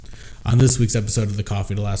On this week's episode of the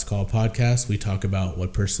Coffee to Last Call podcast, we talk about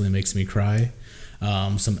what personally makes me cry,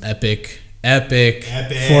 some epic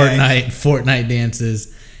Fortnite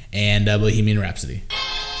dances, and Bohemian Rhapsody.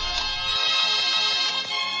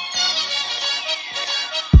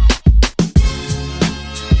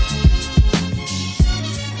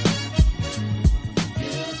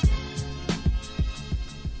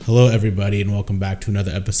 Hello, everybody, and welcome back to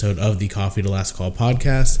another episode of the Coffee to Last Call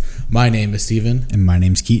podcast. My name is Steven. And my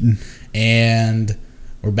name's Keaton. And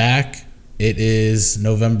we're back. It is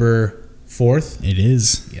November 4th. It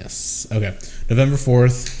is. Yes. Okay. November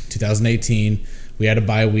 4th, 2018. We had a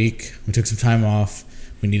bye week. We took some time off.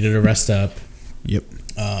 We needed to rest up. Yep.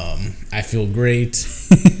 I feel great.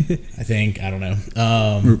 I think. I don't know.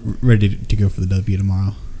 We're ready to go for the W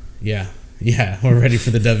tomorrow. Yeah. We're ready for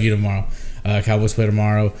the W tomorrow. Cowboys play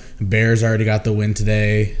tomorrow. Bears already got the win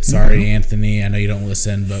today. Sorry, Anthony. I know you don't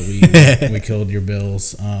listen, but we killed your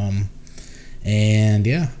Bills. And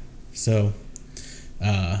yeah, so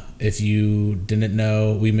if you didn't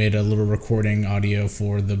know, we made a little recording audio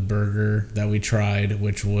for the burger that we tried,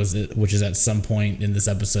 which is at some point in this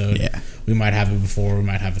episode. Yeah, we might have it before, we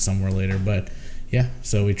might have it somewhere later, but yeah.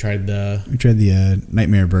 So we tried the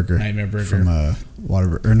Nightmare Burger. From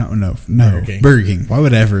Burger King. Why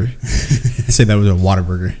would I ever say that was a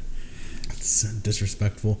Whataburger? It's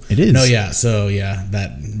disrespectful. It is. No, yeah. So yeah,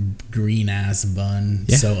 that green ass bun,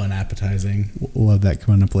 so unappetizing. We'll have that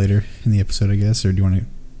coming up later in the episode, I guess. Or do you want to?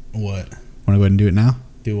 What? Want to go ahead and do it now?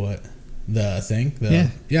 Do what? The thing? Yeah.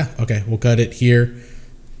 Okay, we'll cut it here.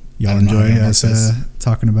 Y'all enjoy us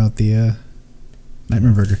talking about the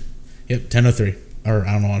Nightmare Burger. Yep, 10:03. Or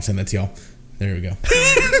I don't know why I'm saying that to y'all. There we go.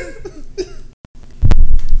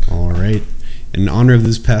 All right. In honor of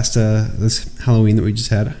this past this Halloween that we just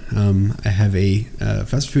had, I have a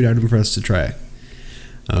fast food item for us to try.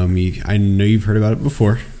 I know you've heard about it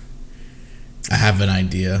before. I have an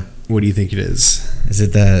idea. What do you think it is? Is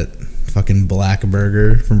it that fucking black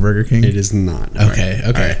burger from Burger King? It is not. Okay.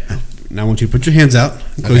 All right. Now I want you to put your hands out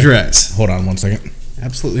and close your eyes. Hold on 1 second.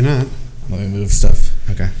 Absolutely not. Let me move stuff.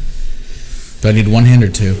 Okay. Do I need one hand or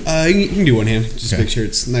two? You can do one hand. Just make sure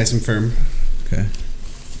it's nice and firm. Okay.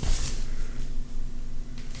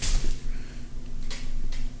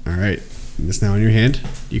 All right. It's now in your hand.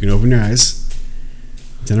 You can open your eyes.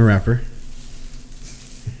 It's in a wrapper.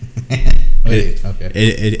 Wait, okay.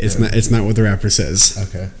 It's not what the wrapper says.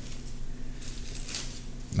 Okay.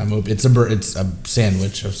 It's a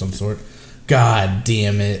sandwich of some sort. God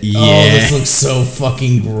damn it. Yeah. Oh, this looks so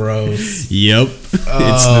fucking gross. Yep.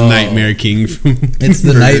 It's the Nightmare King from It's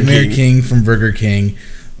the Nightmare King from Burger King.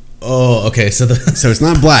 Oh, okay. So it's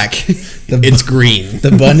not black. It's green.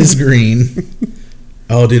 The bun is green.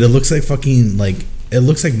 Oh, dude, it looks like fucking it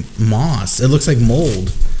looks like moss. It looks like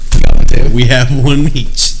mold. You got one too? We have one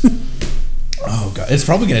each. Oh god, it's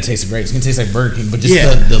probably gonna taste great. It's gonna taste like Burger King, but just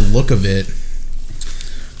Yeah. the look of it.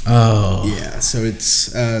 Oh Yeah, so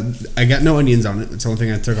it's I got no onions on it. That's the only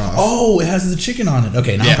thing I took off. Oh, it has the chicken on it.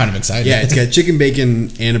 Okay, now I'm kind of excited. Yeah, it's got chicken,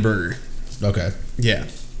 bacon, and a burger. Okay. Yeah.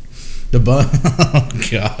 The bun. Oh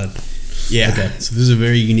god. Yeah. Okay. So this is a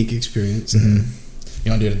very unique experience. Mm-hmm.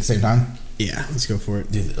 You want to do it at the same time? Yeah, let's go for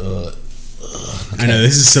it. Dude, okay. I know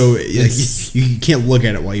this is so you can't look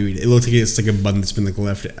at it while you eat it. It looks like it's like a bun that's been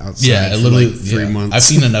left outside. Yeah, it for literally 3 months. I've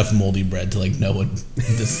seen enough moldy bread to know what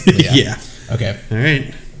this. Yeah. Okay. All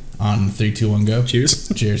right. On 3, 2, 1, go. Cheers.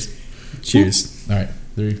 Cheers. Cheers. All right.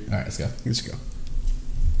 3. All right, let's go. Let's go.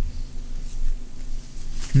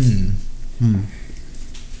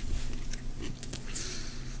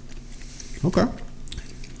 Okay.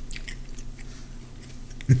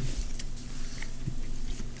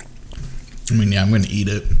 I mean, yeah, I'm gonna eat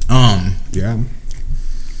it. Yeah.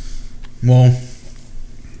 Well,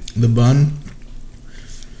 the bun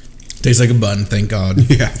tastes like a bun. Thank God.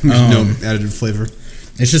 Yeah. There's no added flavor.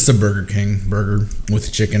 It's just a Burger King burger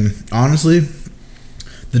with chicken. Honestly,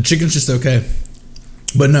 the chicken's just okay.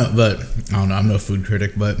 But I don't know. I'm no food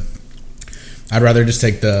critic, but I'd rather just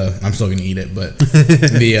take I'm still gonna eat it, but I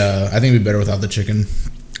think it'd be better without the chicken.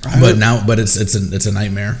 But it's a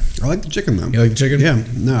nightmare. I like the chicken though. You like the chicken? Yeah.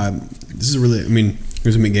 No, this is really. I mean,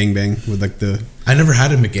 there's a McGangbang with the. I never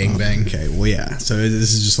had a McGangbang. Okay. Well, yeah. So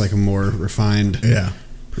this is just like a more refined. Yeah.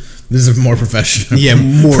 This is more professional. Yeah,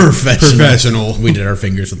 more professional. We did our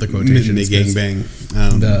fingers with the quotations. McGangbang.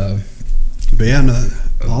 But yeah, no,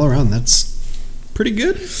 all around that's pretty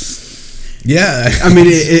good. Yeah. I mean,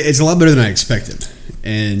 it's a lot better than I expected.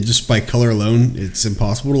 And just by color alone, it's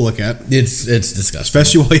impossible to look at. It's disgusting,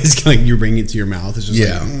 especially while it's you're bringing it to your mouth. It's just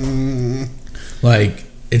like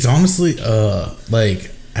it's honestly I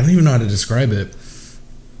don't even know how to describe it.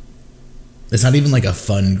 It's not even like a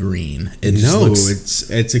fun green. It just No, looks,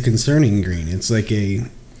 it's a concerning green. It's like a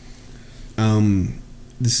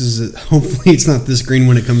hopefully it's not this green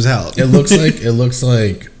when it comes out. it looks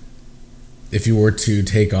like if you were to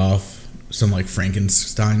take off some like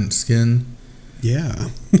Frankenstein skin. Yeah.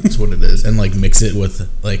 That's what it is, and like mix it with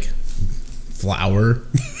like flour.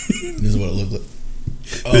 This is what it looks like.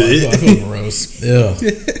 Oh, I feel gross. Ew.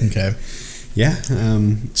 Okay. Yeah.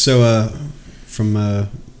 So from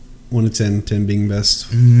 1 to 10, 10 being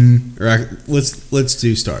best. Or let's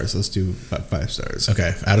do stars. Let's do 5 stars.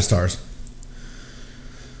 Okay. Out of stars.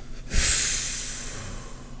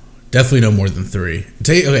 Definitely no more than 3.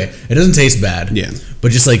 Okay, it doesn't taste bad. Yeah.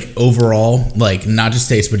 But just like overall, like not just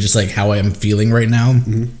taste, but just like how I am feeling right now,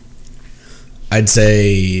 I'd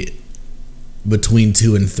say between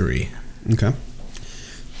 2 and 3. Okay.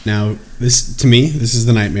 Now, to me, this is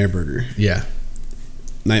the nightmare burger. Yeah.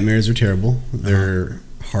 Nightmares are terrible. They're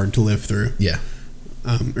hard to live through. Yeah.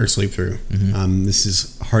 Or sleep through. This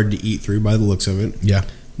is hard to eat through by the looks of it. Yeah.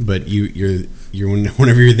 But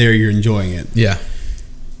whenever you're there, you're enjoying it. Yeah.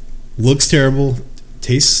 Looks terrible.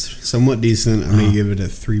 Tastes somewhat decent. I'm gonna give it a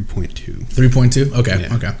 3.2. 3.2. Okay.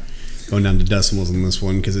 Yeah. Okay. Going down to decimals on this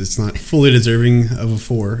one because it's not fully deserving of a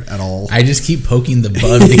 4 at all. I just keep poking the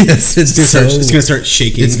bun because it's gonna start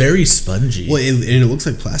shaking. It's very spongy. Well, and it looks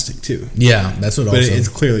like plastic too. Yeah, that's what. But also, it's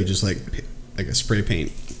clearly just like a spray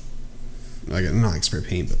paint. Like not like spray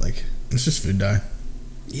paint, but like it's just food dye.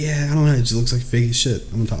 Yeah, I don't know. It just looks like fake as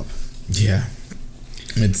shit on the top. Yeah,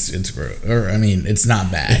 it's gross. Or I mean, it's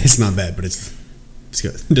not bad. It's not bad, but it's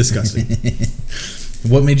disgusting.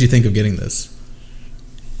 What made you think of getting this?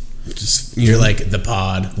 Just you're like the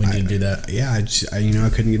pod when you do that. Yeah, I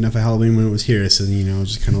couldn't get enough of Halloween when it was here, so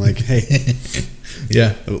just kind of like, hey,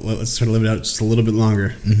 yeah, let's try to live it out just a little bit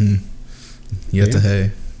longer. You have to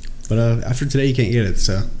hey, but after today you can't get it.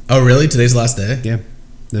 So oh really? Today's the last day? Yeah,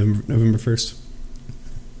 November 1st.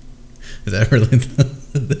 Is that really?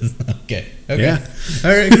 Okay. Yeah.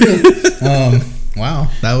 All right. Cool.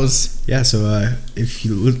 Wow, that was So if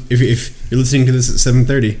you're listening to this at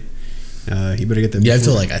 7:30. You better get that. Yeah, I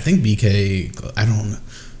feel like I think BK. I don't know.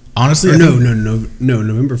 Honestly, no.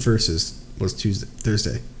 November 1st was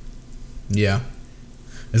Thursday. Yeah,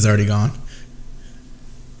 is it already gone?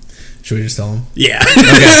 Should we just tell him? Yeah.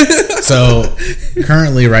 Okay. So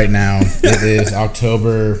currently, right now, it is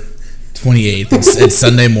October 28th. It's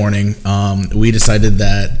Sunday morning. We decided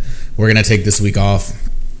that we're gonna take this week off.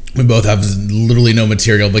 We both have literally no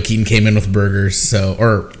material, but Keaton came in with burgers,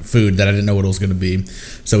 or food that I didn't know what it was going to be.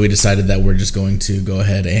 So we decided that we're just going to go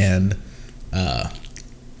ahead and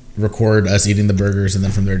record us eating the burgers, and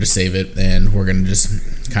then from there just save it. And we're going to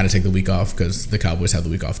just kind of take the week off because the Cowboys have the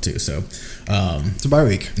week off too. So it's a bye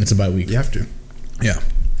week. It's a bye week. You have to. Yeah.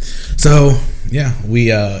 So yeah,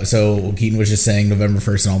 so Keaton was just saying November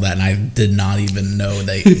 1st and all that, and I did not even know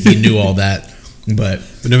that he knew all that. But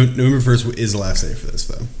November 1st is the last day for this,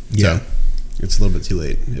 though. Yeah, so it's a little bit too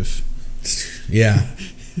late. Yeah,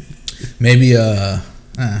 maybe.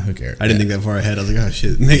 Who cares? I didn't think that far ahead. I was like, oh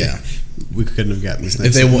shit. Yeah, we couldn't have gotten this.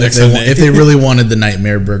 If they really wanted the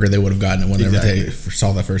Nightmare Burger, they would have gotten it whenever they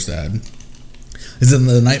saw that first ad. Is it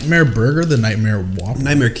the Nightmare Burger, the Nightmare Whopper?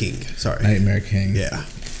 Nightmare King. Sorry, Nightmare King. Yeah,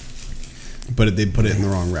 but they put it in the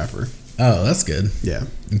wrong wrapper. Oh, that's good. Yeah.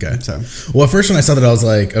 Okay. So, well, at first when I saw that, I was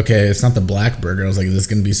like, okay, it's not the black burger. I was like, is this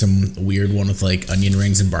going to be some weird one with like onion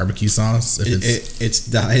rings and barbecue sauce? It's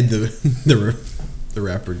dyed the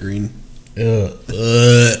wrapper green. Okay.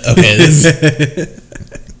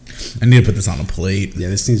 I need to put this on a plate. Yeah,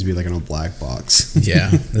 this needs to be like in a black box.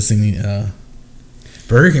 Yeah, this thing.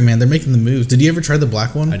 Burger King, man, they're making the moves. Did you ever try the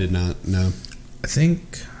black one? I did not. No. I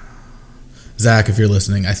think Zach, if you're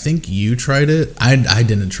listening, I think you tried it. I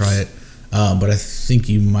didn't try it. But I think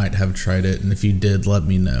you might have tried it, and if you did, let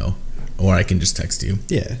me know, or I can just text you.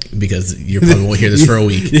 Yeah, because you probably won't hear this for a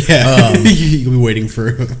week. Yeah, you'll be waiting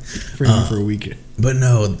for him for a week. But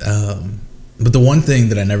no, but the one thing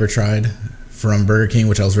that I never tried from Burger King,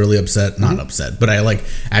 which I was really upset, not upset, but I like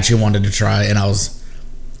actually wanted to try, and I was,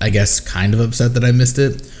 I guess, kind of upset that I missed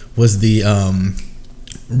it, was the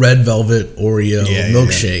red velvet Oreo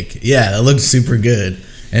milkshake. Yeah, it looked super good.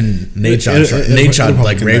 And Nate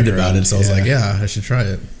like raved about it, so I was like, yeah, I should try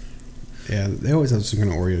it. Yeah, they always have some kind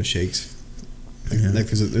of Oreo shakes. Like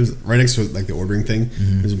there's right next to like the ordering thing.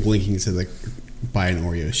 There's blinking. It says like, buy an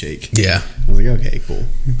Oreo shake. Yeah, I was like, okay, cool.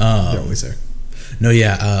 They're always there. No,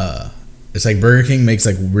 yeah, it's like Burger King makes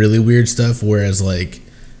like really weird stuff, whereas like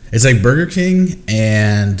it's like Burger King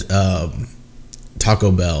and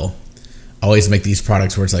Taco Bell always make these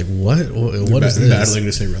products where it's like, what is this? Battling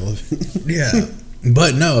to stay relevant. Yeah.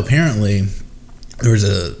 But no, apparently, there was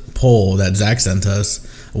a poll that Zach sent us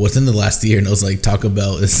within the last year, and it was like Taco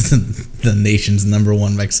Bell is the nation's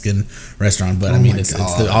 #1 Mexican restaurant. But I mean, it's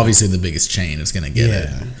obviously the biggest chain. It's gonna get it.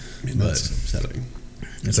 I mean, that's upsetting.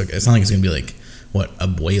 It's like it's not like it's gonna be like what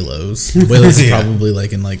Abuelos. Abuelos is probably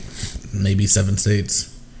like in like maybe 7 states.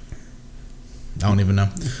 I don't even know.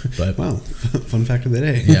 But wow, fun fact of the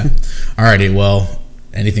day. Yeah. Alrighty. Well,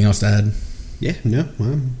 anything else to add? Yeah. No.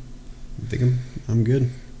 Well, I think I'm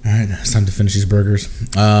good. All right, it's time to finish these burgers.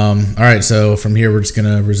 All right, so from here we're just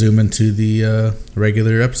gonna resume into the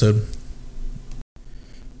regular episode.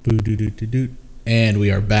 And we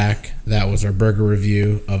are back. That was our burger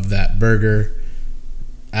review of that burger.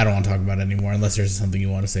 I don't want to talk about it anymore unless there's something you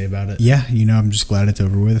want to say about it. Yeah, I'm just glad it's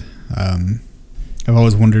over with. I've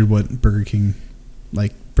always wondered what Burger King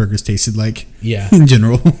burgers tasted like. Yeah. In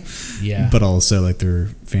general. Yeah. But also like their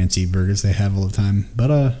fancy burgers they have all the time.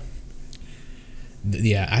 But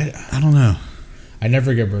yeah, I don't know. I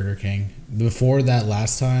never get Burger King. Before that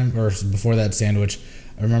last time, or before that sandwich,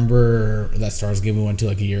 I remember that Stars Game we went to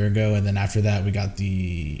like a year ago, and then after that we got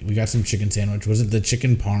some chicken sandwich. Was it the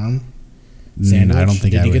chicken parm sandwich? I don't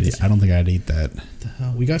think I'd eat that. The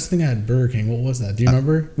hell? We got something at Burger King. What was that? Do you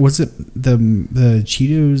remember? Was it the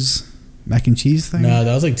Cheetos mac and cheese thing? No,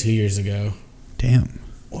 that was like 2 years ago. Damn.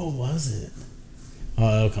 What was it?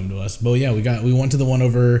 Oh, it'll come to us. But yeah, we went to the one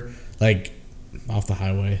over like off the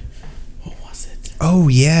highway. What was it? Oh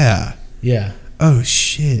yeah. Yeah. Oh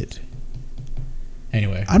shit.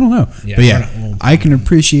 Anyway, I don't know. Yeah, but yeah, I can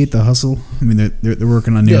appreciate the hustle. I mean, they're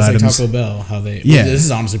working on new items. Like Taco Bell, how they. Yeah. This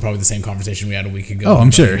is honestly probably the same conversation we had a week ago. Oh, I'm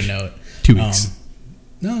sure. Know it. 2 weeks.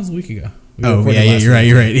 No, it was a week ago. Oh yeah, you're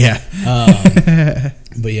right. Yeah.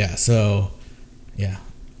 But yeah, so yeah,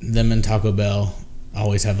 them and Taco Bell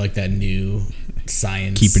always have like that new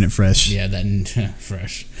science, keeping it fresh. Yeah, that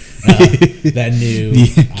fresh. That new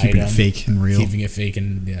keeping it fake and real. Keeping it fake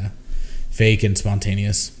and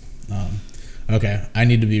spontaneous. Okay, I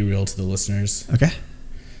need to be real to the listeners. Okay.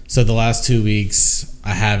 So the last 2 weeks,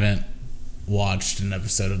 I haven't watched an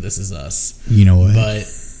episode of This Is Us. You know what? But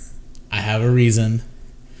I have a reason,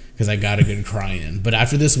 because I got a good cry in. But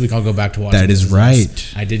after this week, I'll go back to watching. That is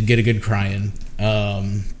right. I did get a good cry in.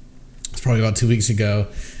 It's probably about 2 weeks ago.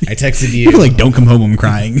 I texted you. You're like, don't come home, I'm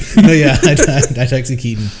crying. No, yeah, I texted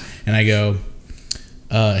Keaton, and I go,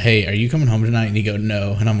 hey, are you coming home tonight? And he go,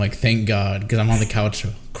 no. And I'm like, thank God, because I'm on the couch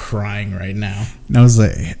crying right now. And I was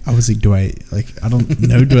like, do I don't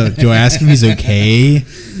know. Do I ask if he's okay?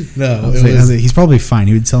 No, I was like, he's probably fine.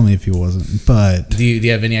 He would tell me if he wasn't. But do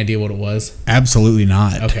you have any idea what it was? Absolutely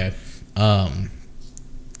not. Okay.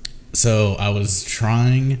 So I was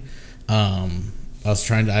trying.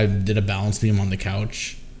 I did a balance beam on the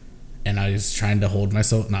couch, and I was trying to hold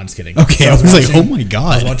myself. No, just kidding. Okay, So I was like, oh my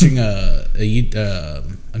God. I was watching a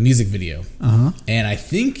music video, and I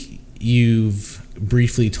think you've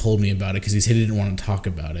briefly told me about it because he said he didn't want to talk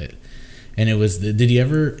about it. And it was did you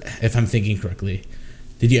ever, if I'm thinking correctly,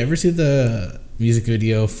 did you ever see the music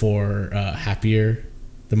video for Happier,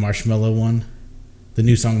 the Marshmello one? The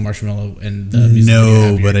new song Marshmello and the music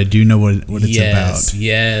video Happier? But I do know what it's about.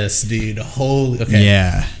 Yes, dude. Holy, okay.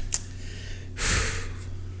 Yeah.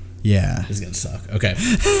 Yeah. This is gonna suck. Okay.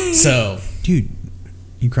 So, dude,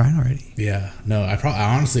 you crying already? Yeah. No, I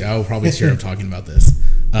honestly will probably tear up talking about this.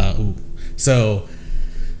 So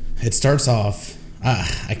it starts off.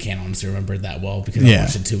 I can't honestly remember it that well because I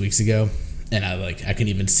watched it 2 weeks ago, and I couldn't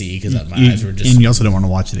even see because my eyes were just. And you also don't want to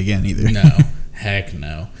watch it again either. No, heck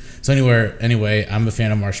no. So anyway, I'm a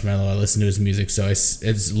fan of Marshmello. I listen to his music, so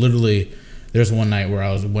it's literally. There's one night where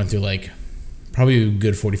I went through like probably a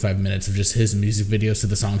good 45 minutes of just his music videos to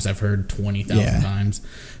the songs I've heard 20,000 times.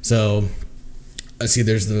 So I see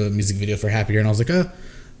there's the music video for Happier, and I was like,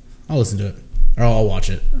 I'll listen to it or I'll watch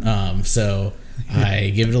it. So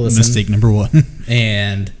I give it a listen. Mistake number one.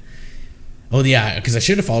 And because I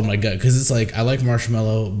should have followed my gut, because it's like I like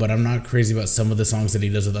Marshmello, but I'm not crazy about some of the songs that he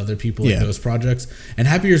does with other people, like those projects. And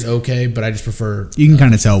Happier's okay, but I just prefer. You can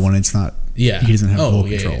kind of tell when it's not. Yeah, he doesn't have full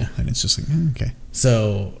control, and it's just like okay.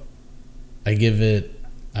 So I give it.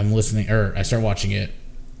 I'm listening, or I start watching it,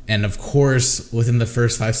 and of course, within the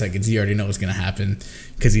first 5 seconds, you already know what's gonna happen,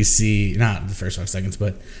 because you see not the first 5 seconds,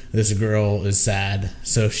 but this girl is sad,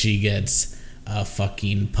 so she gets a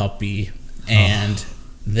fucking puppy, and.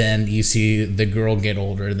 Then you see the girl get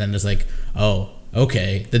older. Then it's like, oh,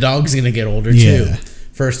 okay, the dog's gonna get older too.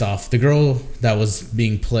 First off, the girl that was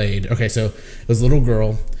being played. Okay, so it was a little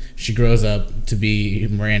girl. She grows up to be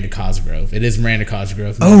Miranda Cosgrove. It is Miranda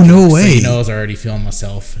Cosgrove. Oh, no way! So I was already feeling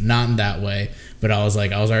myself, not in that way, but I was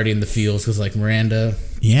already in the feels because like Miranda.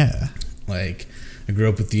 Yeah. Like I Grew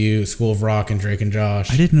Up With You, School of Rock, and Drake and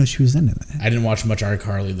Josh. I didn't know she was into that. I didn't watch much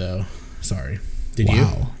iCarly though. Sorry. Did you?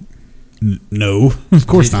 Wow. No, of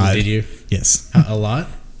course not. Did you? Yes. A lot?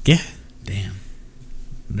 Yeah. Damn.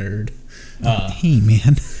 Nerd. Hey,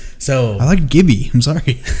 man. So I like Gibby. I'm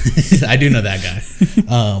sorry. I do know that guy.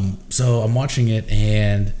 So I'm watching it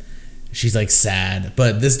and she's like sad,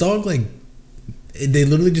 but this dog, like, they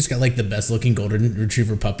literally just got like the best looking golden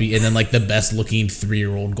retriever puppy and then like the best looking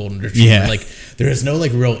 3-year-old golden retriever. Yeah. Like there is no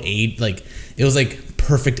like real age, like it was like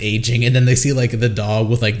perfect aging. And then they see like the dog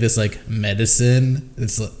with like this like medicine.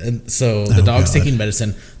 And so the dog's taking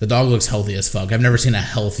medicine. The dog looks healthy as fuck. I've never seen a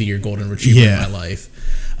healthier golden retriever in my life.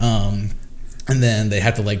 And then they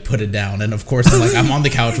have to like put it down, and of course I'm on the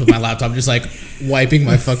couch with my laptop just like wiping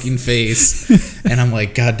my fucking face, and I'm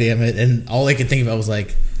like, God damn it. And all I could think about was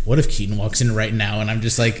like, what if Keaton walks in right now and I'm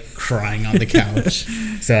just like crying on the couch?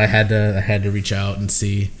 So I had to reach out and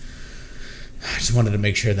see. I just wanted to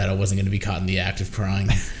make sure that I wasn't going to be caught in the act of crying.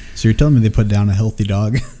 So you're telling me they put down a healthy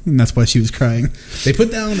dog, and that's why she was crying? They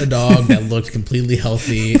put down a dog that looked completely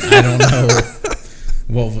healthy. I don't know.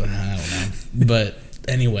 Well, I don't know. But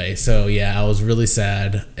anyway, so yeah, I was really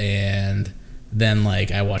sad, and then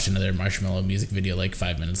like I watched another Marshmello music video like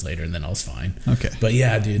 5 minutes later, and then I was fine. Okay. But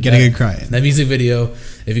yeah, dude, Get a good cry in. That music video,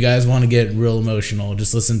 if you guys want to get real emotional,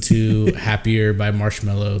 just listen to Happier by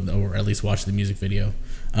Marshmello, or at least watch the music video.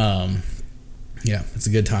 Yeah, it's a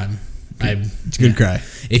good time. It's a good cry.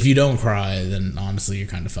 If you don't cry, then honestly you're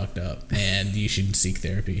kind of fucked up, and you should seek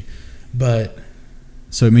therapy. But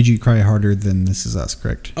so it made you cry harder than This Is Us,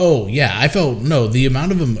 correct? oh yeah, I felt the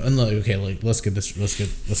amount of them. Okay, like let's get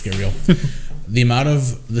real. The amount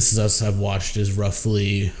of This Is Us I've watched is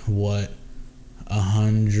roughly what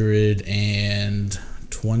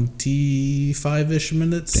 125-ish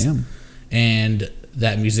minutes. Damn. And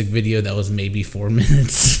that music video, that was maybe 4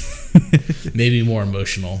 minutes, maybe more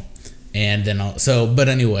emotional. And then but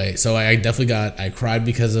anyway, so I definitely I cried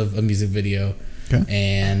because of a music video. Okay.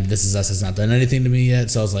 And This Is Us has not done anything to me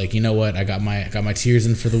yet, so I was like, you know what? I got my tears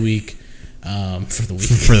in for the week, for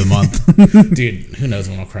the month, dude. Who knows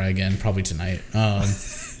when I'll cry again? Probably tonight.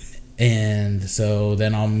 And so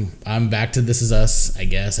then I'm back to This Is Us. I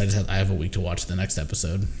guess I have a week to watch the next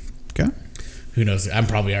episode. Okay. Who knows? I'm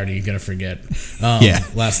probably already gonna forget. Yeah.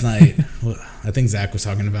 Last night, I think Zach was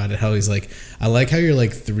talking about it. How he's like, I like how you're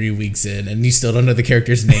like 3 weeks in and you still don't know the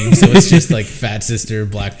character's name. So it's just like fat sister,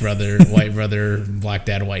 black brother, black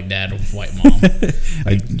dad, white mom.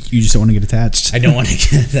 Like, you just don't want to get attached. I don't want to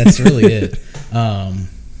get. That's really it. But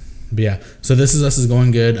yeah. So This Is Us is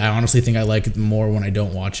going good. I honestly think I like it more when I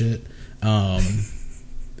don't watch it.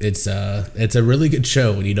 It's a really good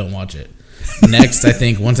show when you don't watch it. Next, I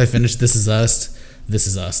think once I finish This Is Us,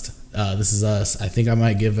 I think I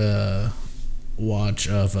might give a watch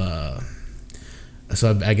of.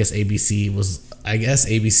 So I guess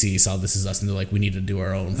ABC saw This Is Us and they're like, we need to do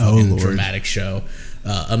our own fucking dramatic show.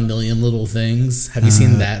 A Million Little Things. Have you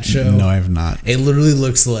seen that show? No, I have not. It literally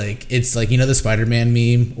looks like it's like, you know, the Spider-Man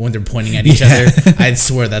meme when they're pointing at each other. I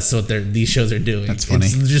swear that's what these shows are doing. That's funny.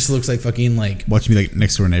 It just looks like fucking like watch me like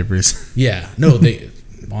Next Door Neighbors. Yeah, no,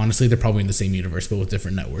 honestly they're probably in the same universe but with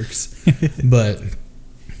different networks. But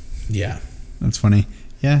yeah, that's funny.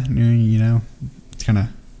 Yeah, you know, it's kind of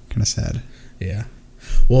sad. Yeah.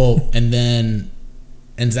 Well, and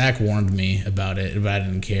Zach warned me about it, but I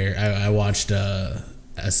didn't care. I watched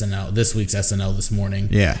SNL, this week's SNL this morning.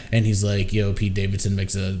 Yeah. And he's like, yo, Pete Davidson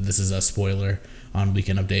makes This Is Us spoiler on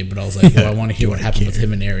Weekend Update, but I was like, well, I want to hear what happened with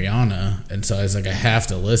him and Ariana. And so I was like, I have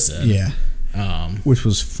to listen. Yeah. Which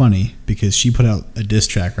was funny because she put out a diss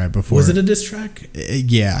track right before. Was it a diss track?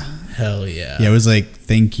 Yeah. Hell yeah. Yeah, it was like,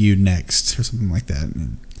 thank you next or something like that.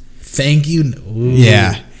 Thank you. Ooh.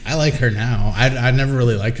 Yeah. I like her now. I never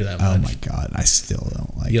really liked her that much. Oh my god, I still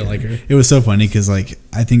don't like her. You don't like her? It was so funny because like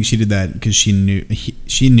I think she did that because she knew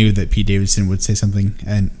that Pete Davidson would say something,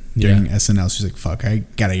 and during SNL she's like, "Fuck, I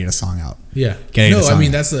gotta get a song out." Yeah. No, I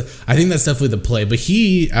mean I think that's definitely the play. But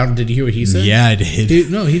did you hear what he said? Yeah, I did. He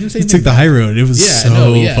didn't say. He took the high road. It was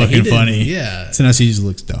fucking funny. Yeah. So now she just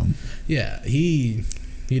looks dumb. Yeah, he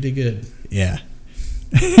did good. Yeah.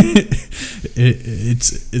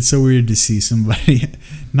 It's so weird to see somebody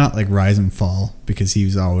not like rise and fall because he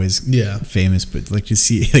was always famous, but like to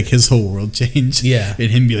see like his whole world change. Yeah.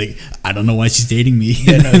 And him be like, I don't know why she's dating me.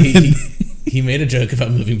 Yeah, no, he made a joke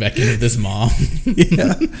about moving back in with his mom.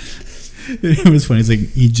 Yeah. It was funny. It's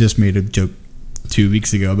like he just made a joke 2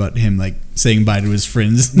 weeks ago about him like saying bye to his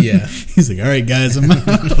friends. Yeah. He's like, all right guys, I'm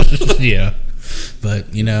out. Yeah.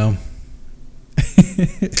 But you know,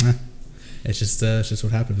 it's just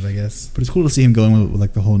what happens, I guess. But it's cool to see him going with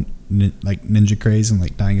like the whole like ninja craze and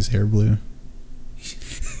like dyeing his hair blue.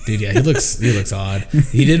 Dude, yeah, he looks odd.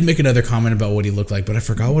 He did make another comment about what he looked like, but I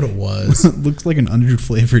forgot what it was. Looks like an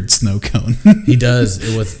underflavored snow cone. He does.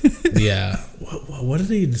 It was, yeah. What did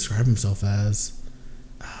he describe himself as?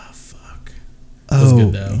 Ah, fuck. That was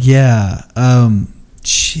good though. Yeah.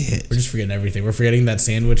 Shit. We're just forgetting everything. We're forgetting that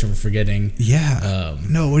sandwich, and we're forgetting. Yeah.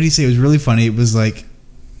 No, what did he say? It was really funny. It was like,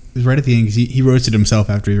 it was right at the end because he roasted himself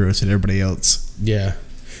after he roasted everybody else. Yeah.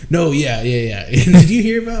 No, yeah. Did you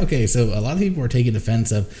hear about? Okay, so a lot of people were taking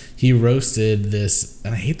offense of he roasted this,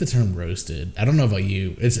 and I hate the term roasted. I don't know about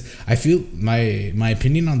you. I feel my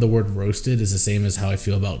opinion on the word roasted is the same as how I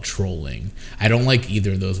feel about trolling. I don't like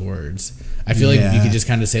either of those words. I feel like you could just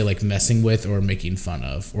kind of say like messing with or making fun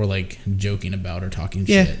of or like joking about or talking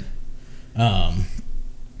shit.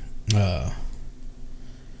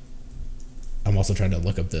 I'm also trying to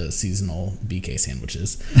look up the seasonal BK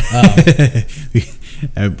sandwiches.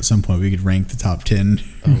 At some point, we could rank the top 10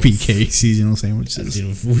 BK seasonal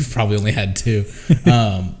sandwiches. We've probably only had 2.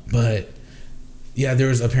 But yeah,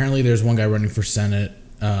 there's one guy running for Senate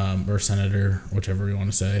or senator, whichever you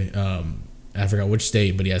want to say. I forgot which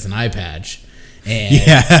state, but he has an eye patch.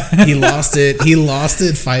 And he lost it. He lost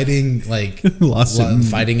it fighting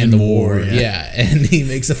fighting in the war. Yeah, and he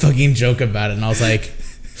makes a fucking joke about it, and I was like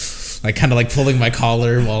kind of like pulling my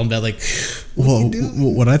collar while I'm dead. Like,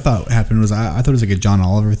 what I thought happened was I thought it was like a John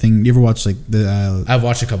Oliver thing. You ever watch like the? I've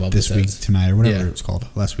watched a couple of this episodes. Week Tonight or whatever it was called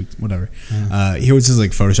last week, whatever. He always does like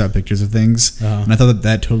Photoshop pictures of things, and I thought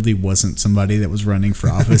that totally wasn't somebody that was running for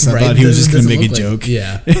office. I thought he was just gonna make a joke.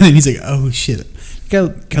 Yeah, and then he's like, "Oh shit, guy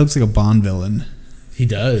looks like a Bond villain." He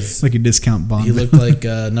does, like a discount Bond. He looked like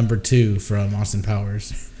number 2 from Austin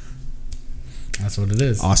Powers. That's what it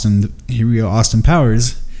is. Here we go. Austin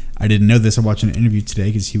Powers. I didn't know this. I watched an interview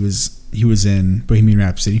today because he was in Bohemian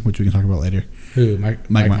Rhapsody, which we can talk about later. Who? Mike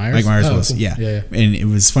Myers? Mike Myers was, cool. Yeah. And it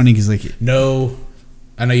was funny because like no,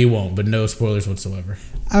 I know you won't, but no spoilers whatsoever.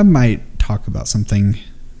 I might talk about something,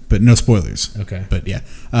 but no spoilers. Okay. But yeah,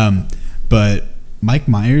 but Mike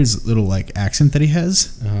Myers' little like accent that he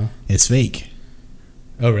has is fake.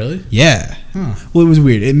 Oh really? Yeah. Huh. Well, it was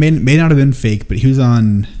weird. It may not have been fake, but he was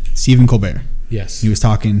on Stephen Colbert. Yes. He was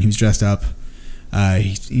talking. He was dressed up.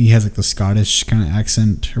 He has like the Scottish kind of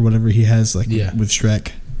accent or whatever he has, like with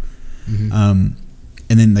Shrek. Mm-hmm. And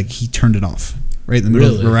then like he turned it off right in the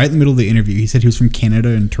middle. Right in the middle of the interview, he said he was from Canada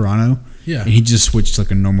and Toronto. Yeah. And he just switched to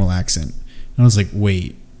like a normal accent. And I was like,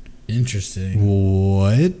 wait, interesting.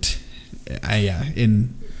 What?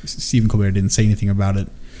 And Stephen Colbert didn't say anything about it.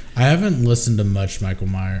 I haven't listened to much Mike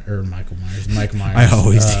Myers. I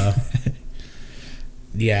always do.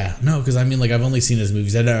 Yeah, no, because I mean, like I've only seen his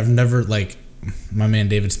movies. I've never like. My man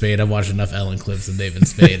David Spade. I've watched enough Ellen clips of David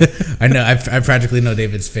Spade. I know I practically know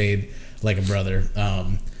David Spade like a brother,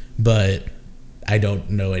 but I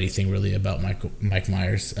don't know anything really about Mike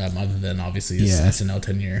Myers other than obviously his SNL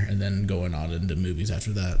tenure and then going on into movies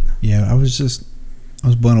after that. Yeah, I was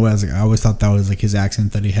blown away. I always thought that was like his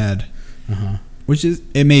accent that he had, which is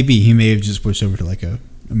it may be he may have just switched over to like a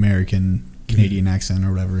American Canadian accent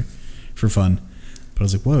or whatever for fun. I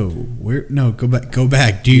was like, "Whoa, go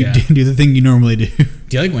back, do the thing you normally do." Do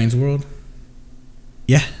you like Wayne's World?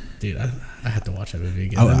 Yeah, dude, I have to watch that movie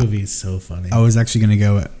again. That movie is so funny. I was actually gonna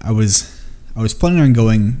go. I was planning on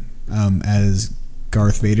going as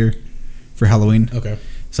Garth Vader for Halloween. Okay,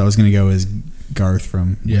 so I was gonna go as Garth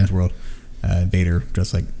from Wayne's World, Vader,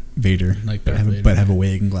 just like Vader, like but have a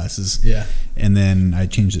wig and glasses. Yeah, and then I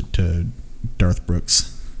changed it to Darth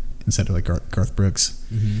Brooks instead of like Garth Brooks.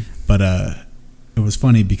 Mm-hmm. But it was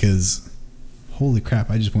funny because, holy crap,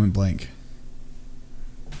 I just went blank.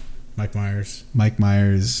 Mike Myers,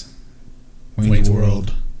 Wayne's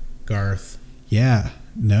World, Garth. Yeah,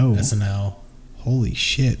 no. SNL. Holy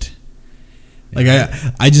shit. Like,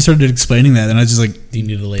 I just started explaining that, and I was just like, do you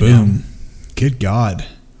need to lay down? Good God.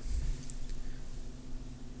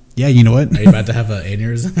 Yeah, you know what? Are you about to have an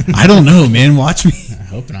aneurysm? I don't know, man. Watch me. I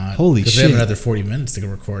hope not. Holy shit. Because we have another 40 minutes to go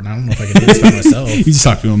record, and I don't know if I can do this by myself. You just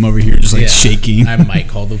talk to him over here, just like shaking. I might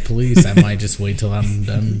call the police. I might just wait till I'm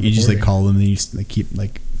done. You recording. Just like call them, and you just like keep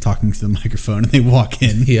like talking to the microphone, and they walk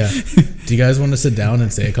in. Yeah. Do you guys want to sit down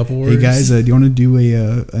and say a couple words? Hey guys, do you want to do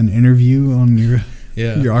an interview on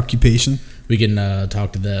your occupation? We can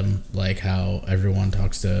talk to them like how everyone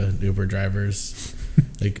talks to Uber drivers.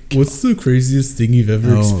 Like, what's the craziest thing you've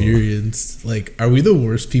ever experienced? Like, are we the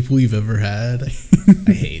worst people you've ever had?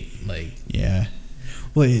 I hate, like... Yeah.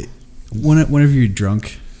 Well, whenever you're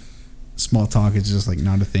drunk, small talk is just, like,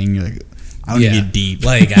 not a thing. You're like, I want to get deep.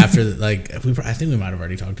 Like, after, like, I think we might have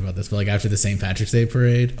already talked about this, but, like, after the St. Patrick's Day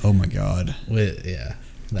parade. Oh, my God.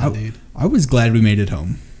 Dude. I was glad we made it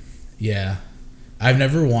home. Yeah. I've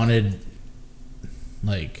never wanted...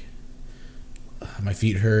 like my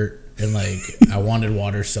feet hurt, and like I wanted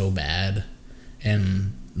water so bad,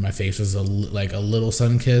 and my face was a little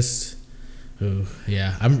sun kissed. Ooh,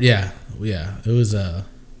 yeah, it was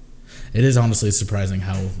it is honestly surprising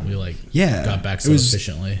how we got back so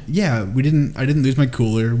efficiently. Yeah, I didn't lose my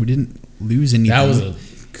cooler. We didn't lose anything. That was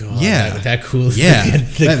that cooler. Yeah,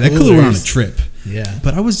 that cooler went on a trip. Yeah,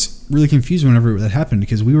 but I was really confused whenever that happened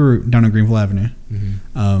because we were down on Greenville Avenue.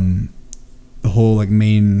 Mm-hmm. The whole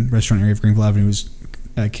main restaurant area of Greenville Avenue was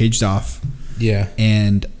caged off. Yeah,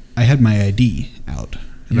 and I had my ID out.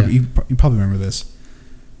 You probably remember this,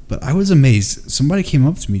 but I was amazed. Somebody came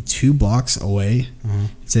up to me 2 blocks away and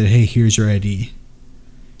said, "Hey, here's your ID."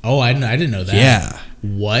 Oh, I didn't know that. Yeah.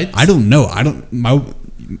 What? I don't know.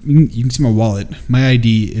 You can see my wallet. My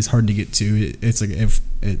ID is hard to get to. It's like if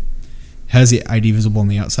it has the ID visible on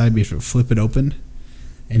the outside, we have to flip it open.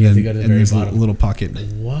 And you have to go to the very bottom. A little pocket.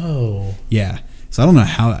 Whoa. Yeah. So I don't know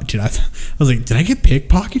how, dude. I was like, did I get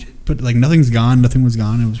pickpocketed? But nothing's gone. Nothing was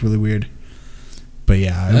gone. It was really weird. But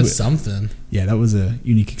yeah. That's something. Yeah, that was a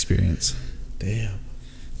unique experience. Damn.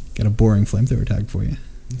 Got a boring flamethrower tag for you.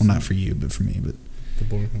 Well, not for you, but for me. But the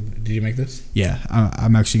boring. Did you make this? Yeah,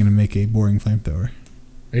 I'm actually gonna make a boring flamethrower.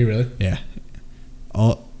 Are you really? Yeah.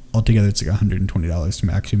 Altogether, it's like $120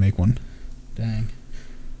 to actually make one. Dang.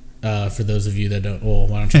 For those of you that don't,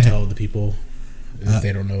 why don't you tell the people if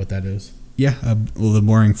they don't know what that is? Yeah. Well, the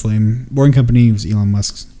boring company was Elon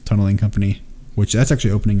Musk's tunneling company, which that's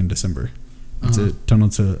actually opening in December. It's a tunnel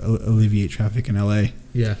to alleviate traffic in LA.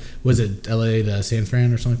 Yeah. Was it LA to San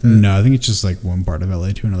Fran or something like that? No, I think it's just one part of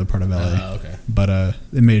LA to another part of LA. Oh, okay. But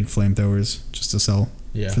they made flamethrowers just to sell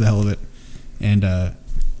for the hell of it. And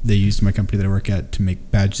they used my company that I work at to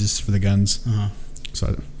make badges for the guns.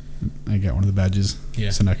 So I got one of the badges.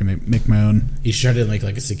 Yeah. So now I can make my own. You should try to make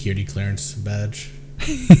a security clearance badge.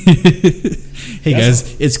 Hey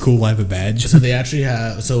guys, it's cool. I have a badge. So they actually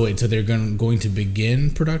have. So wait, so they're going to begin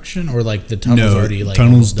production, or the tunnel's already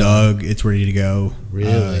tunnel's dug. It's ready to go.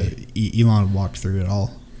 Really? Elon walked through it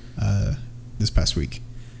all this past week.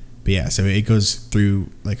 But yeah, so it goes through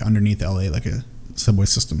underneath LA like a subway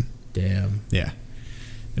system. Damn. Yeah,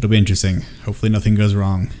 it'll be interesting. Hopefully nothing goes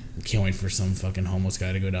wrong. Can't wait for some fucking homeless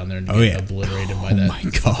guy to go down there and get obliterated by that. My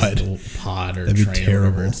God. Pod or That'd train or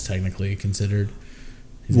whatever it's technically considered.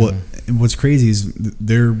 What's crazy is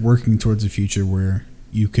they're working towards a future where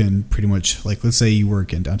you can pretty much, let's say you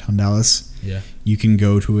work in downtown Dallas. Yeah. You can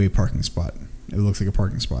go to a parking spot. It looks like a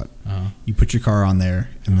parking spot. You put your car on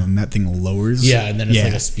there, and then that thing lowers. Yeah, and then it's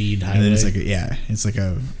like a speed highway. And then it's like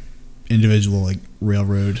a individual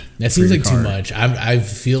railroad. That seems like too much. I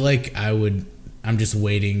feel like I'm just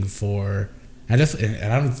waiting for. I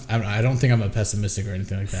don't think I'm a pessimistic or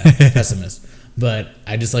anything like that. Pessimist. But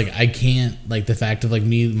I just I can't the fact of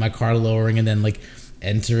my car lowering and then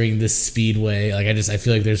entering this speedway. I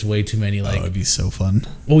feel like there's way too many it'd be so fun.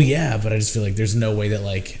 Oh yeah, but I just feel like there's no way that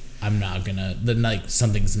I'm not gonna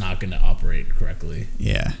something's not gonna operate correctly.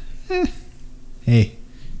 Yeah. Hey,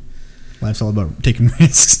 life's all about taking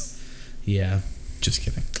risks. Yeah. Just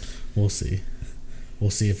kidding. We'll see. We'll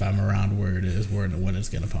see if I'm around where it is, when it's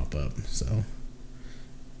gonna pop up. So.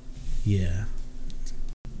 Yeah.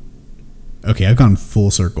 Okay, I've gone full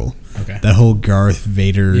circle. Okay. That whole Darth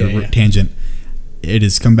Vader tangent, it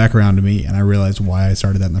has come back around to me, and I realized why I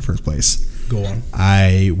started that in the first place. Go on.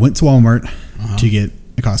 I went to Walmart to get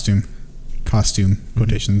a costume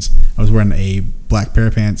quotations. I was wearing a black pair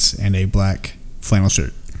of pants and a black flannel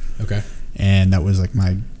shirt. Okay. And that was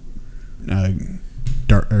my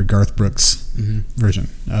Garth Brooks version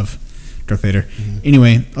of Darth Vader.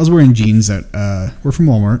 Anyway, I was wearing jeans that were from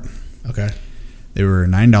Walmart. Okay. They were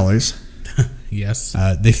 $9. Yes.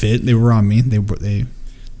 They fit. They were on me. They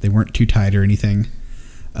weren't too tight or anything.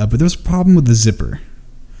 But there was a problem with the zipper.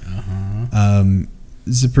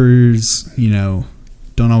 Zippers,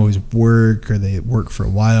 don't always work, or they work for a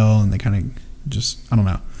while and they kind of just, I don't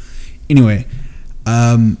know. Anyway,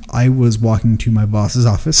 I was walking to my boss's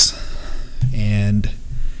office and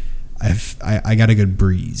I got a good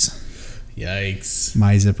breeze. Yikes.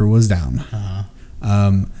 My zipper was down.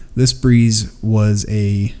 This breeze was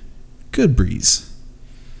a good breeze.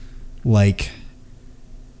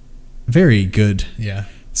 Very good. Yeah.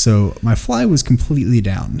 So my fly was completely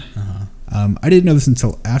down. I didn't know this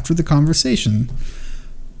until after the conversation,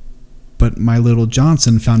 but my little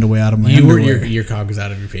Johnson found a way out of my underwear. Your cock was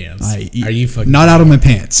out of your pants. Are you fucking not out of my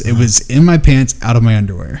pants? It was in my pants, out of my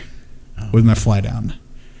underwear, with my fly down.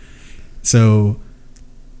 So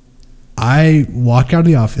I walked out of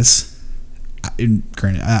the office.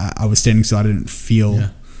 Granted, I was standing, so I didn't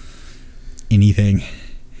feel anything.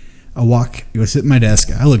 I go sit at my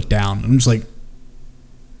desk. I look down. I'm just like,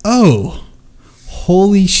 oh,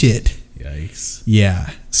 holy shit. Yikes.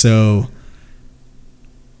 Yeah. So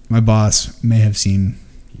my boss may have seen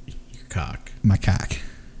Your cock. my cock.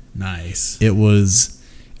 Nice. It was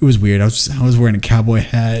weird. I was wearing a cowboy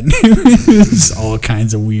hat. It was all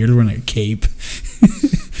kinds of weird. Wearing a cape.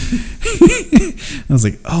 I was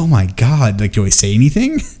like, oh my god! Like, do I say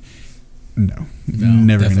anything? No,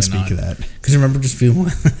 never gonna speak to that. Because remember, just feeling,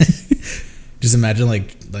 just imagine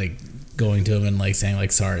like going to him and like saying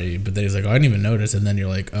like sorry, but then he's like, oh, I didn't even notice, and then you're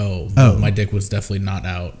like, oh, my dick was definitely not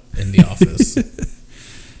out in the office.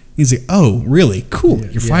 He's like, oh, really? Cool.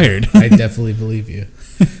 You're fired. I definitely believe you.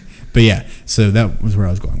 But yeah, so that was where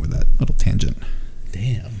I was going with that little tangent.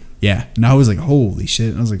 Damn. Yeah, and I was like, holy shit!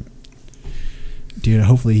 And I was like, dude,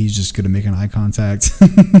 hopefully he's just good at making eye contact.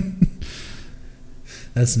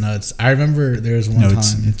 That's nuts. I remember there was one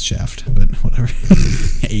time. It's Shaft, but whatever.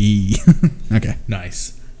 Hey. Okay.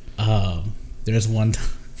 Nice. There's one time.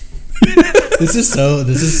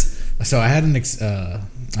 So I had an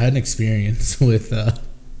experience with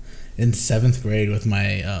in 7th grade with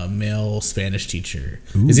my male Spanish teacher.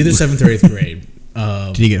 It's either 7th or 8th grade.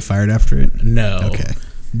 Did he get fired after it? No. Okay.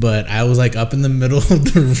 But I was like up in the middle of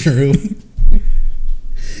the room.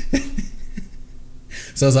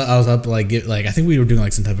 So I was up like I think we were doing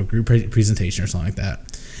like some type of group presentation or something like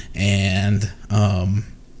that, and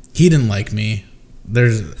he didn't like me.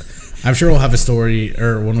 I'm sure we'll have a story,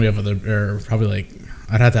 or when we have probably like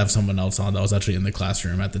I'd have to have someone else on that was actually in the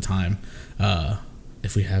classroom at the time,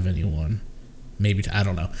 if we have anyone, maybe I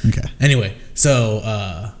don't know. Okay. Anyway,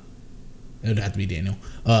 so it would have to be Daniel.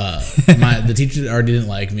 The teacher already didn't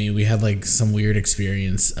like me. We had like some weird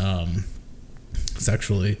experience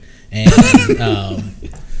sexually, and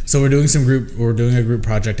so we're doing a group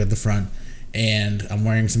project at the front, and I'm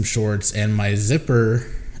wearing some shorts, and my zipper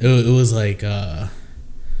it was like they're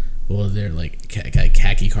like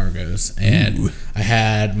khaki cargos, and ooh. I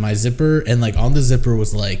had my zipper, and like on the zipper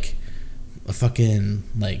was like a fucking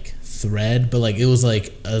like thread, but like it was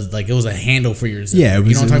like it was a handle for your zipper. Yeah, it was,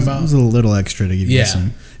 you know what I'm talking about? It was a little extra to give you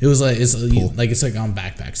some. It was like it's like on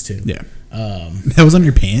backpacks too. Yeah. That was on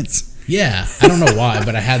your pants? Yeah, I don't know why,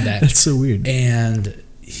 but I had that. That's so weird. And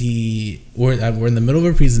we're in the middle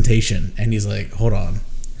of a presentation, and he's like, "Hold on."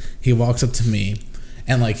 He walks up to me,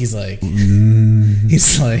 and like he's like,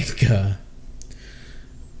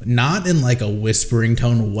 not in like a whispering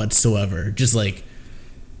tone whatsoever, just like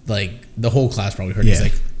the whole class probably heard it. He's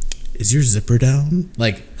like, "Is your zipper down?"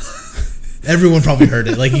 Like everyone probably heard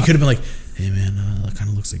it. Like he could have been like, "Hey man, it kind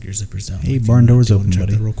of looks like your zipper's down. Hey, like, barn door's open,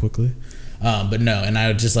 buddy. Real quickly." But no, and I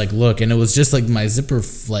would just like look, and it was just like my zipper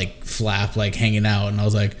flap like hanging out, and I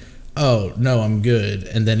was like, "Oh no, I'm good."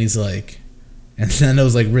 And then he's like, and then it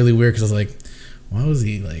was like really weird because I was like, "Why was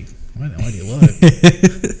he like? Why do you look?"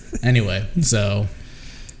 Anyway, so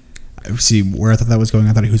see where I thought that was going.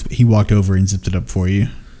 I thought he walked over and zipped it up for you.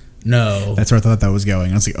 No, that's where I thought that was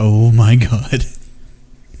going. I was like, "Oh my god,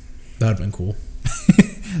 that'd have been cool."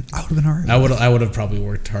 I would have been alright. I would have probably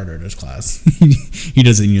worked harder in his class. He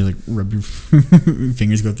does it, and you like rub your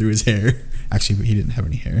fingers go through his hair. Actually, but he didn't have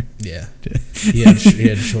any hair. Yeah, he had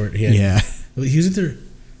short. Yeah, he was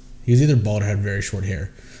either bald or had very short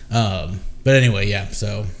hair. But anyway, yeah.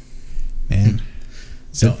 So, man,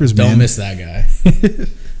 don't miss that guy.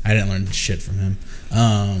 I didn't learn shit from him.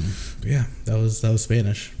 But yeah, that was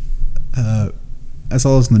Spanish. I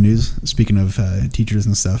saw this in the news. Speaking of teachers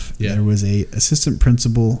and stuff, there was a assistant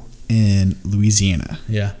principal in Louisiana.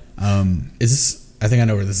 Yeah. Is this? I think I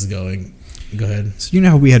know where this is going. Go ahead. So you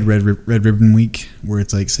know how we had Red Ribbon Week, where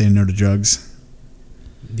it's like saying no to drugs.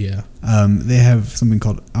 Yeah. They have something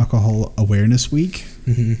called Alcohol Awareness Week,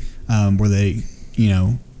 where they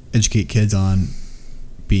educate kids on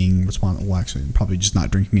being responsible. Well, actually, probably just not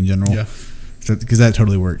drinking in general. Yeah. Because that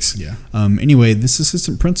totally works. Yeah. Anyway, this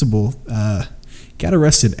assistant principal got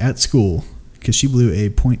arrested at school because she blew a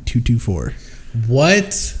 .224.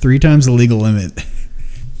 What? 3 times the legal limit.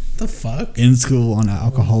 The fuck? In school on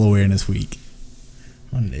Alcohol Awareness Week.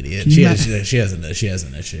 What an idiot. She has an issue. Yeah. She has a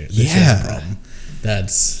problem.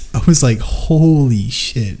 I was like, holy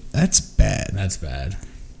shit. That's bad. That's bad.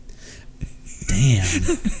 Damn.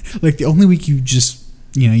 Like the only week you just,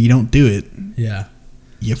 you don't do it. Yeah.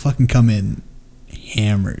 You fucking come in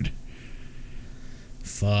hammered.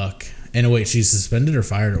 Fuck. And wait, she's suspended or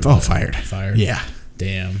fired? Or what? Oh, fired. Fired? Yeah.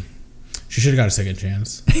 Damn. She should have got a second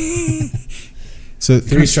chance. So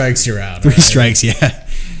 3 strikes, you're out. 3 strikes, yeah.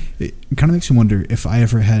 It kind of makes me wonder if I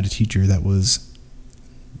ever had a teacher that was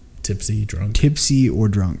tipsy or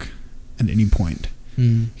drunk at any point.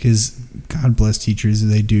 Because God bless teachers,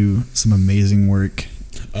 they do some amazing work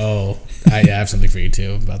Oh, I have something for you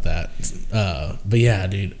too about that. But yeah,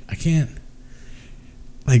 dude, I can't.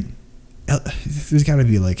 Like, there's got to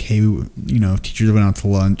be like, hey, teachers went out to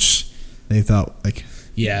lunch. They thought like,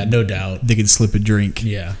 Yeah, no doubt. they could slip a drink,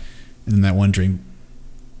 Yeah, and then that one drink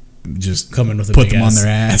just coming with a put big them ass, on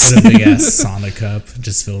their ass. with a big ass Sonic cup,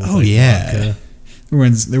 just filled with Oh, like yeah. vodka,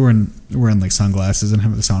 They were wearing like sunglasses and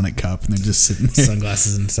having a Sonic cup, and they're just sitting there.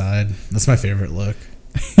 sunglasses inside. That's my favorite look.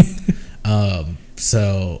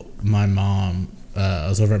 So my mom, I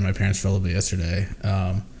was over at my parents for a little bit yesterday,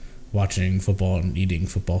 watching football and eating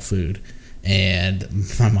football food, and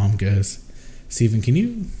my mom goes, "Steven, can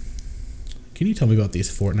you tell me about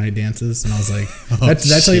these Fortnite dances?" And I was like,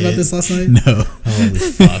 "Did I tell you about shit. this last night?" No. Holy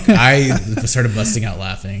fuck! I started busting out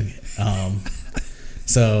laughing.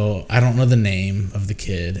 So I don't know the name of the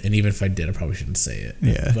kid, and even if I did, I probably shouldn't say it.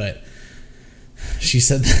 Yeah. But she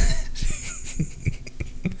said that.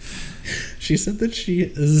 She said that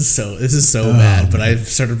this is so bad, but I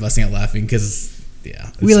started busting out laughing because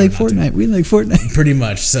We like Fortnite. We like Fortnite. pretty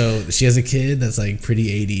much. So she has a kid that's like pretty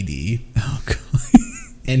ADD, Oh god.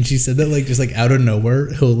 and she said that like just like out of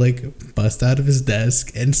nowhere he'll like bust out of his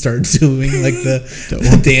desk and start doing like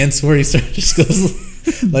the dance where he just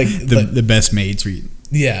goes like The best mates read.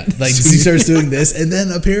 yeah, like he starts doing this, and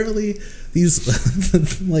then apparently these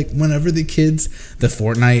like whenever the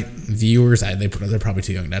Fortnite viewers, they're probably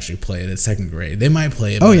too young to actually play it. It's second grade. They might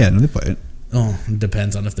play it. Oh yeah, no, they play it. Oh, it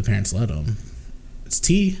depends on if the parents let them. It's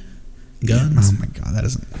guns. Oh my god, that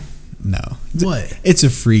isn't. No. What? It's a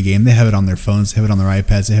free game. They have it on their phones. They have it on their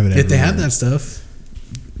iPads. They have it everywhere. If they have that stuff.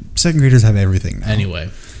 Second graders have everything now. Anyway,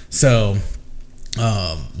 so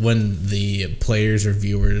when the players or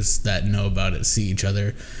viewers that know about it see each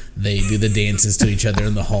other, they do the dances to each other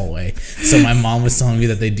in the hallway. So my mom was telling me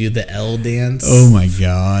that they do the L dance. Oh my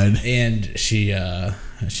god. And she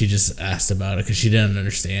just asked about it because she didn't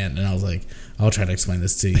understand, and I was like, I'll try to explain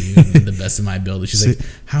this to you in the best of my ability. She's like,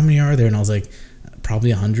 how many are there? And I was like,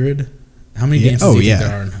 probably 100. How many dances do you think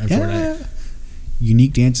there are in Fortnite?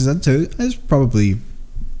 Unique dances. I'd say it's probably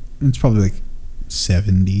like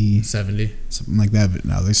 70, something like that. But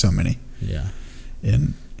no, there's so many. Yeah.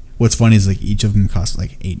 And what's funny is like each of them cost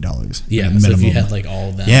like $8. Yeah. Minimum. So if you had like all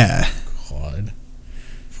of them. Yeah. God.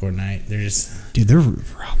 Fortnite, they're just. Dude,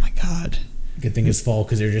 oh my god. Good thing it's fall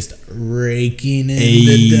because they're just raking in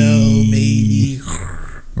the dough, baby.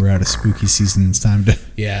 We're out of spooky season. It's time to.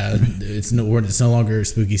 Yeah, it's no longer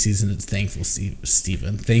spooky season. It's thankful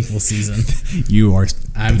Steven. Thankful season. You are.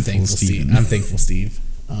 I'm thankful Steve. I'm thankful Steve.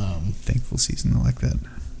 Thankful season. I like that.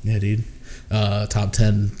 Yeah, dude. Top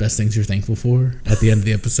 10 best things you're thankful for at the end of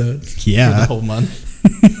the episode. Yeah. For the whole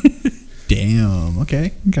month. Damn.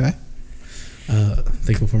 Okay.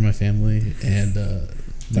 Thankful for my family and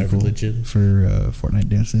my religion. For Fortnite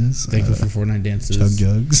dances. Thankful for Fortnite dances. Chug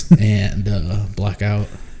jugs. And Blackout.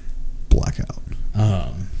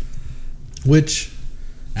 Which,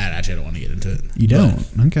 actually I don't want to get into it. You don't?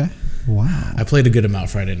 Okay. Wow. I played a good amount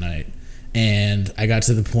Friday night. And I got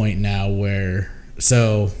to the point now where,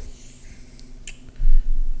 so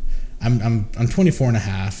I'm 24 and a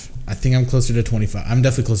half. I think I'm closer to 25. I'm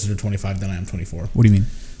definitely closer to 25 than I am 24. What do you mean?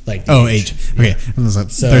 Like age. Okay. Yeah. I was like,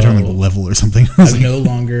 So, they're talking like level or something. I'm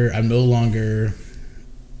no longer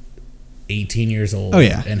 18 years old. Oh,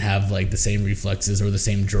 yeah. And have like the same reflexes or the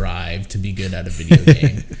same drive to be good at a video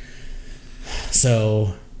game.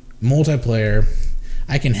 So multiplayer,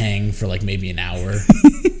 I can hang for like maybe an hour.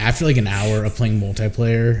 After like an hour of playing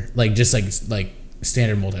multiplayer, like just like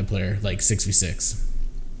standard multiplayer, like 6v6.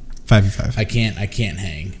 5v5. I can't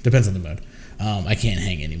hang. Depends on the mode. I can't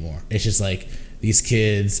hang anymore. It's just like these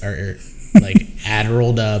kids are like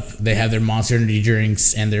Adderalled up. They have their Monster Energy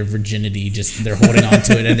drinks and their virginity. Just they're holding on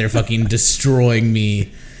to it and they're fucking destroying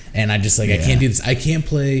me. And I just like I can't do this. I can't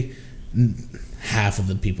play. Half of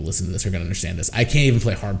the people listening to this are gonna understand this. I can't even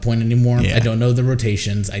play Hardpoint anymore. Yeah. I don't know the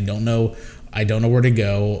rotations. I don't know where to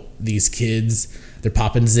go. These kids, they're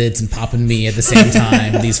popping zits and popping me at the same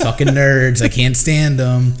time. These fucking nerds. I can't stand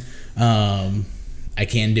them. I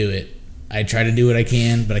can't do it. I try to do what I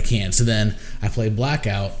can, but I can't. So then I play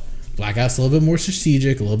Blackout. Blackout's a little bit more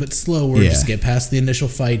strategic, a little bit slower. Yeah. Just get past the initial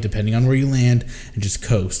fight, depending on where you land, and just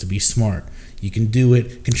coast. Be smart. You can do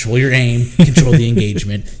it. Control your aim. Control the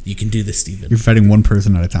engagement. You can do this, Steven. You're fighting one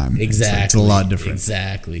person at a time. Exactly. It's a lot different.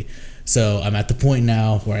 Exactly. So I'm at the point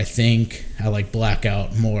now where I think I like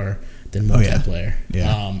Blackout more than multiplayer.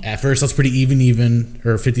 Yeah. At first I was pretty even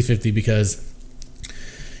or 50-50 because,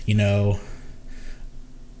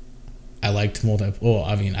 I liked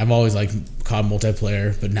I've always liked COD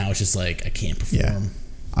multiplayer, but now it's just like I can't perform. Yeah.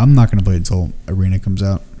 I'm not going to play it until Arena comes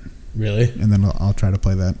out. Really? And then I'll try to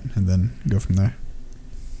play that and then go from there.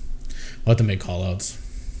 I'll have to make call outs.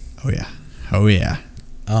 Oh yeah.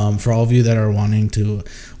 For all of you that are wanting to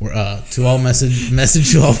all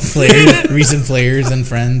message to all players, recent players and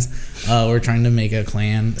friends, we're trying to make a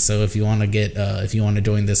clan. So if you want to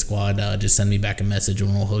join this squad, just send me back a message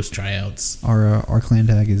and we'll host tryouts. Our clan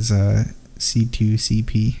tag is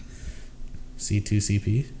C2CP.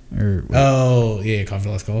 C2CP. Or oh yeah, Coffee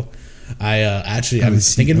Last Call. I'm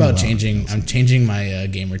thinking about changing. I'm changing my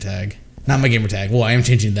gamer tag. Not my gamer tag. Well, I am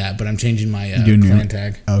changing that, but I'm changing my clan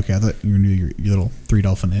tag. Oh, okay, I thought you were going to do your little 3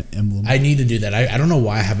 dolphin emblem. I need to do that. I don't know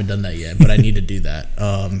why I haven't done that yet, but I need to do that.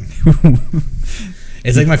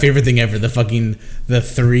 It's like my favorite thing ever. The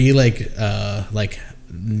 3 like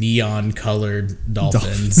neon colored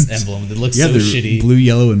dolphins emblem. It looks so shitty. Blue,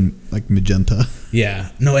 yellow, and like magenta. Yeah.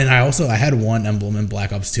 No, and I had one emblem in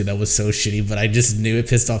Black Ops 2 that was so shitty, but I just knew it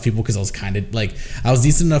pissed off people because I was kind of like, I was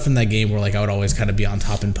decent enough in that game where like I would always kind of be on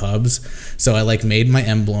top in pubs. So I like made my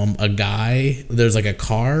emblem a guy. There's like a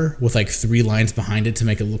car with like 3 lines behind it to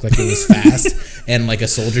make it look like it was fast, and like a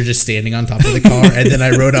soldier just standing on top of the car. And then I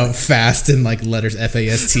wrote out fast in like letters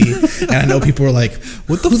FAST. And I know people were like,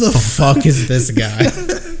 "What the fuck is this guy?"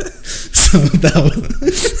 So that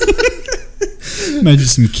was. Imagine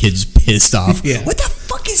some kids pissed off. Yeah. What the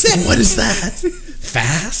fuck is that? What is that?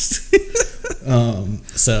 Fast?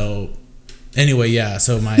 So anyway, yeah.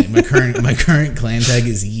 So my current clan tag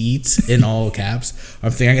is Yeet in all caps.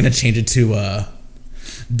 I'm thinking I'm gonna change it to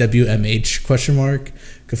WMH question mark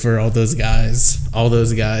for all those guys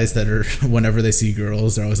that are whenever they see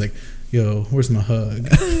girls, they're always like, "Yo, where's my hug?"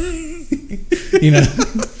 You know.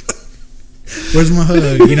 Where's my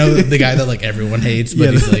hug? You know, the guy that like everyone hates, but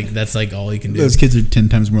he's like, that's like all he can do. Those kids are 10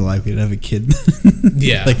 times more likely to have a kid.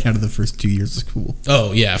 Yeah, like out of the first 2 years of school.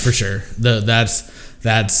 Oh yeah, for sure. That's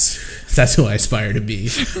who I aspire to be.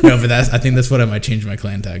 No, but I think that's what I might change my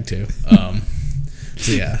clan tag to.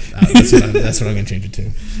 So yeah, that's what I'm gonna change it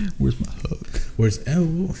to. Where's my hug?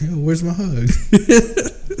 Where's my hug?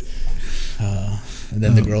 And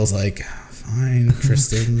then the girl's like, "Fine,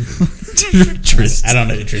 Tristan." Tristan. I don't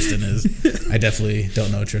know who Tristan is. I definitely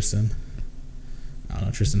don't know Tristan. I don't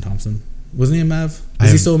know Tristan Thompson. Wasn't he a Mav?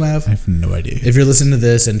 Is he still a Mav? I have no idea. If you're listening to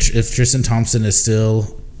this, and if Tristan Thompson is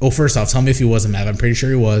still... Oh, first off, tell me if he was a Mav. I'm pretty sure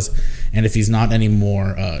he was. And if he's not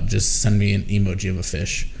anymore, just send me an emoji of a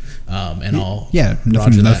fish. And I'll... Yeah,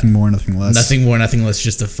 nothing more, nothing less. Nothing more, nothing less,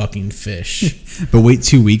 just a fucking fish. But wait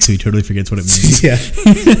 2 weeks so he totally forgets what it means. Yeah.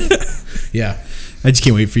 Yeah. I just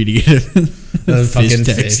can't wait for you to get a fucking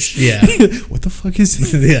text. fish. Yeah. What the fuck is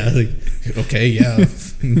this? Yeah. Like, okay, yeah.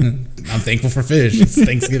 I'm thankful for fish. It's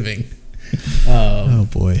Thanksgiving. Oh,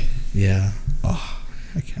 boy. Yeah. Oh,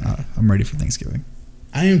 I cannot. I'm ready for Thanksgiving.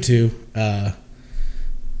 I am too. Yeah,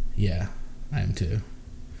 I am too.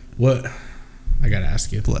 What? I gotta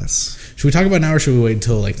ask you. Bless. Should we talk about now or should we wait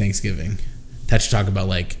until like Thanksgiving? To talk about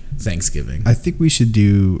like Thanksgiving. I think we should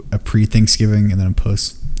do a pre-Thanksgiving and then a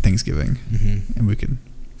post-Thanksgiving. Mm-hmm. And we can...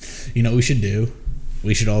 You know what we should do?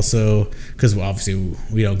 We should also... Because obviously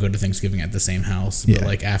we don't go to Thanksgiving at the same house. But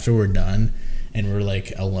like after we're done and we're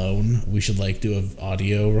like alone, we should like do an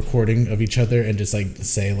audio recording of each other and just like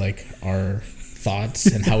say like our thoughts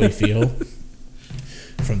and how we feel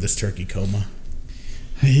from this turkey coma.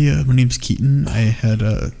 Hey, my name's Keaton. I had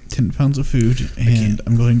 10 pounds of food, and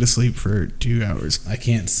I'm going to sleep for 2 hours. I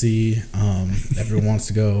can't see. Everyone wants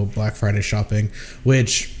to go Black Friday shopping,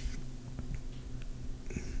 which...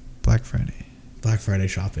 Black Friday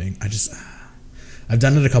shopping. I've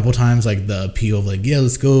done it a couple times, like the appeal of like, yeah,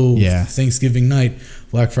 let's go Thanksgiving night,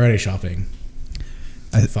 Black Friday shopping.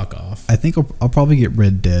 Fuck off. I think I'll probably get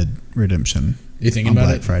Red Dead Redemption. You thinking about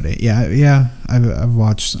Black Friday? Yeah. I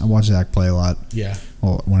watch Zach play a lot. Yeah.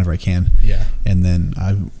 Well, whenever I can. Yeah. And then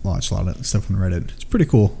I've watched a lot of stuff on Reddit. It's pretty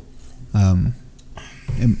cool.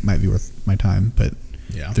 It might be worth my time, but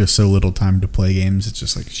there's so little time to play games. It's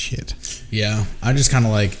just like shit. Yeah. I just kind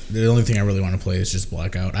of like, the only thing I really want to play is just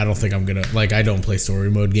Blackout. I don't think I'm gonna like. I don't play story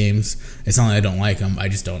mode games. It's not that I don't like them. I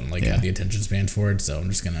just don't like have the attention span for it. So I'm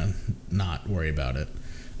just gonna not worry about it.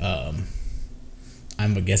 I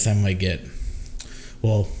guess I might get.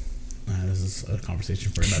 Well, this is a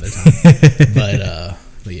conversation for another time.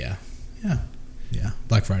 but yeah.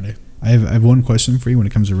 Black Friday. I have one question for you when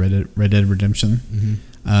it comes to Red Dead Redemption.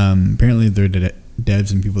 Mm-hmm. Apparently, their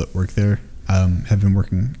devs and people that work there have been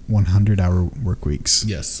working 100-hour work weeks.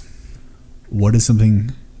 Yes. What is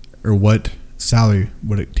something, or what salary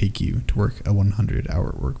would it take you to work a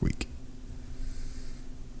 100-hour work week?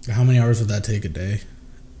 How many hours would that take a day?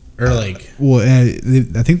 Or like...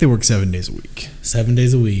 I think they work 7 days a week. 7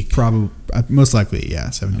 days a week? Probably, most likely,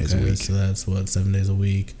 7 days a week. So that's what, 7 days a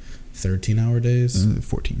week? 13-hour days?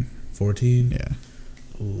 14. 14? Yeah.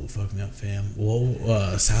 Ooh, fuck me up, fam.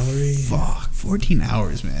 Whoa, salary? Fuck, 14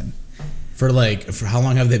 hours, man. For how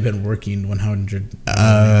long have they been working 100?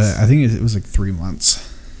 I think it was like 3 months.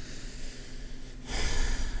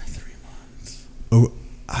 3 months. Oh,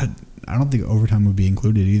 I don't think overtime would be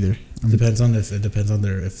included either. Depends on if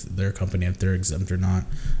their company, if they're exempt or not,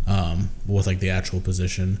 with like the actual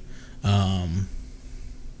position. I'm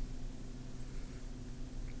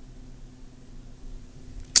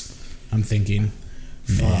thinking.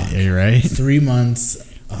 Yeah, you're right. 3 months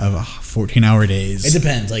of 14-hour days. It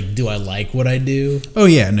depends. Like, do I like what I do? Oh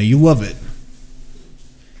yeah, no, you love it.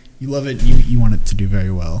 You love it. You want it to do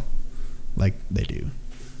very well, like they do.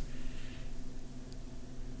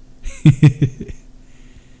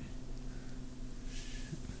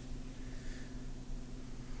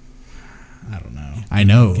 I don't know. I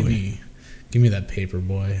know. Give me that paper,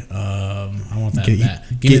 boy. I want that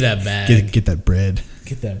bag. Give me that bag. Get that bread.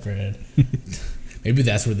 Get that bread. Maybe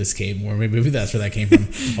that's where this came from. Maybe that's where that came from.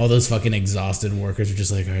 All those fucking exhausted workers are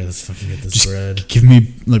just like, all right, let's fucking get this bread. Give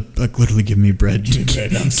me, like literally give me bread. Give me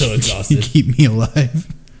bread. I'm so exhausted. Keep me alive.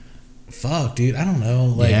 Fuck, dude. I don't know.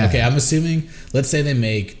 Like, okay, I'm assuming, let's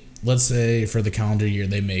say for the calendar year,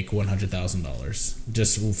 they make $100,000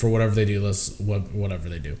 just for whatever they do. Whatever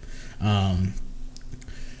they do.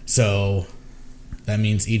 So that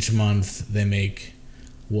means each month they make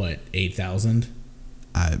what, 8,000?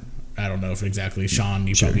 I don't know if exactly. Sean,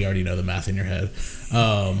 you probably already know the math in your head.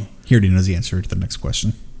 He already knows the answer to the next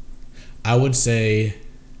question. I would say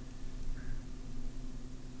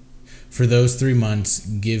for those 3 months,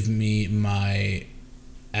 give me my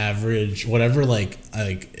average, whatever, like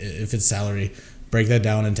if it's salary, break that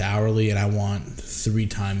down into hourly, and I want 3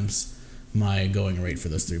 times my going rate for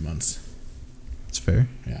those 3 months. That's fair.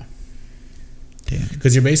 Yeah. Damn.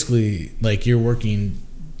 Because you're basically, like, you're working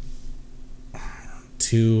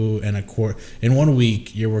 2 1/4 in 1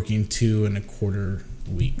 week. You're working 2 1/4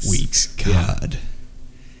 weeks. God. Yeah.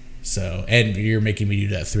 So, and you're making me do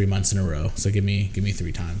that 3 months in a row. So give me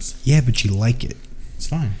 3 times. Yeah, but you like it. It's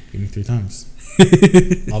fine. Give me 3 times.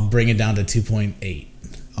 I'll bring it down to 2.8.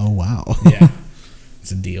 Oh wow. Yeah,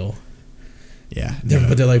 it's a deal. Yeah.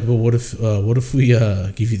 But they're like, well, what if we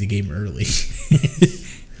give you the game early?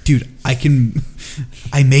 Dude, I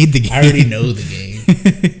made the game. I already know the game.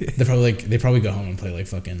 They probably go home and play like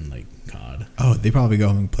fucking like COD. Oh, they probably go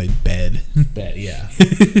home and play bed. Bet, yeah.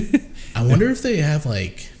 I wonder if they have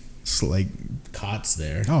like cots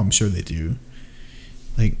there. Oh, I'm sure they do.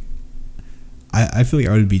 Like, I feel like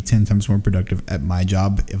I would be 10 times more productive at my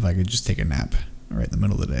job if I could just take a nap right in the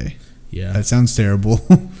middle of the day. Yeah. That sounds terrible.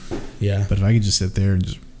 Yeah. But if I could just sit there and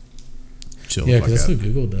just chill. Yeah, because that's what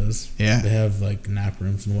Google does. Yeah. They have like nap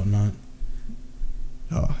rooms and whatnot.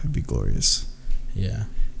 Oh, it'd be glorious. Yeah.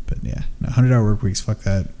 But yeah, no, 100-hour work weeks, fuck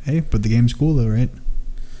that. Hey, but the game's cool though, right?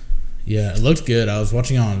 Yeah, it looked good. I was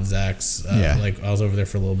watching on Zach's. Yeah. Like, I was over there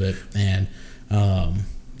for a little bit, and I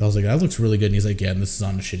was like, that looks really good. And he's like, yeah, and this is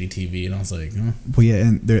on a shitty TV. And I was like, oh. Well, yeah,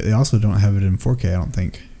 and they also don't have it in 4K, I don't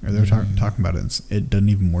think. Or they were talking about it. It doesn't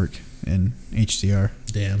even work in HDR.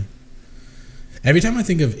 Damn. Every time I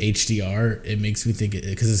think of HDR, it makes me think,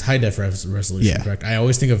 because it's high def resolution, correct? I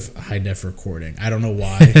always think of high def recording. I don't know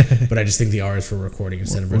why, but I just think the R is for recording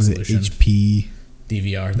instead of resolution. Was it HP?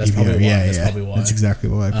 DVR. That's DVR, probably why. yeah, That's probably why. That's exactly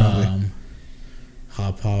why. Probably.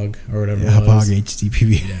 Hop-Hog or whatever. Yeah, Hop-Hog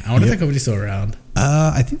HDPV. Yeah. I wonder if that company's still around.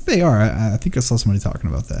 I think they are. I think I saw somebody talking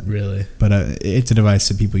about that. Really? But it's a device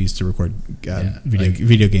that people used to record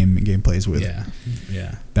video game gameplays with. Yeah,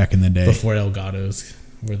 yeah. Back in the day, before Elgato's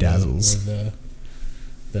were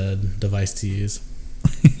the device to use.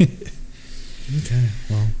 Okay,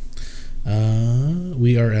 well,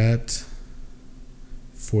 we are at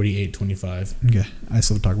 48:25. Okay, I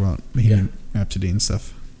still talk about Bohemian Rhapsody and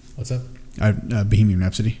stuff. What's up? Bohemian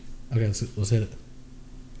Rhapsody. Okay, let's hit it.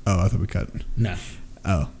 Oh, I thought we cut. No.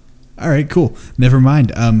 Oh, all right, cool. Never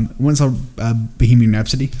mind. Went and saw Bohemian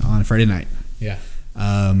Rhapsody on Friday night. Yeah.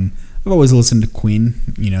 I've always listened to Queen.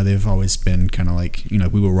 You know, they've always been kind of like,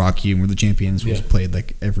 We Will Rock You and We're the Champions, which played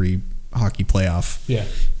like every hockey playoff. Yeah.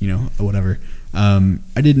 Whatever. I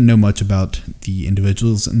didn't know much about the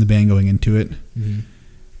individuals in the band going into it.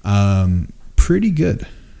 Mm-hmm. Pretty good.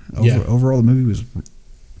 Overall, the movie was.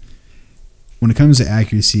 When it comes to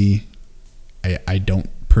accuracy, I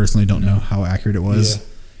personally don't know how accurate it was. Yeah.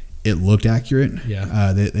 It looked accurate.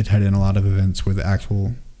 Yeah. They tied in a lot of events where the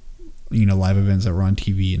actual, live events that were on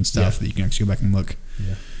TV and stuff that you can actually go back and look.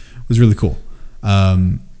 Yeah. It was really cool.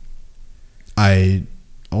 I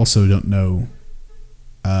also don't know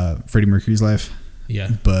Freddie Mercury's life.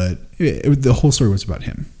 Yeah. But the whole story was about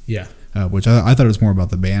him. Yeah. Which I thought it was more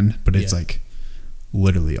about the band, but it's like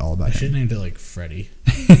literally all about I should him. have named it like Freddie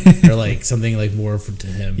or like something like more to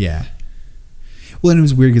him. Yeah. Well, and it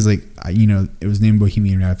was weird because like it was named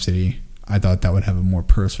Bohemian Rhapsody. I thought that would have a more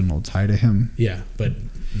personal tie to him. Yeah, but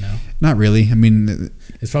no, not really. I mean,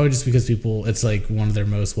 it's probably just because it's like one of their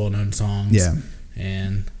most well-known songs. Yeah,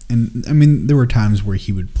 and I mean, there were times where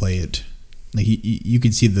he would play it, like you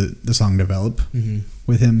could see the song develop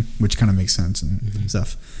with him, which kind of makes sense and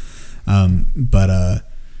stuff. But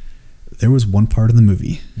there was one part of the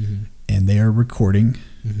movie, and they are recording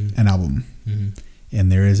an album,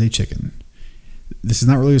 and there is a chicken. This is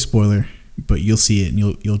not really a spoiler, but you'll see it and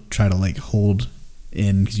you'll try to like hold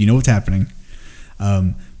in because you know what's happening.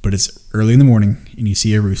 But it's early in the morning and you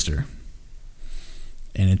see a rooster,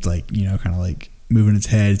 and it's like kind of like moving its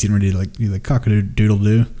head, it's getting ready to like do the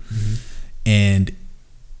cock-a-doodle-doo, and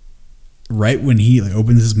right when he like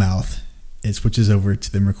opens his mouth, it switches over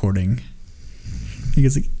to them recording. He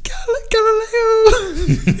goes like Galileo,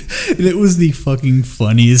 and it was the fucking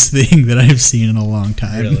funniest thing that I've seen in a long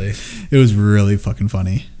time. Really, it was really fucking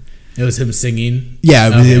funny. It was him singing.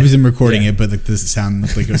 Yeah, it was him recording it, but like the sound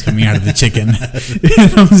looked like it was coming out of the chicken.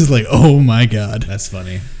 And I was like, "Oh my god, that's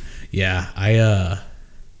funny." Yeah,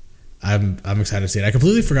 I'm excited to see it. I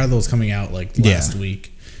completely forgot that it was coming out like last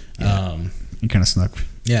week. Yeah. It kind of snuck.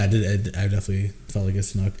 Yeah, I did. I definitely felt like it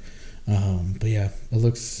snuck. But yeah, it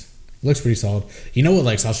looks pretty solid. You know what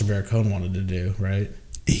like Sacha Baron Cohen wanted to do, right?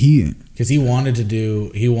 Because he wanted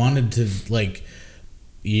to like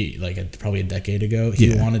probably a decade ago,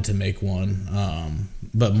 he wanted to make one,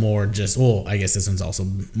 but more just, I guess this one's also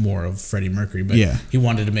more of Freddie Mercury, but he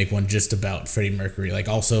wanted to make one just about Freddie Mercury, like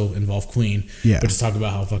also involve Queen, but just talk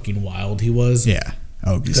about how fucking wild he was. Yeah.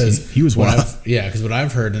 Oh, because he was wild. Because what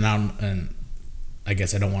I've heard, and I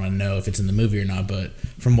guess I don't want to know if it's in the movie or not, but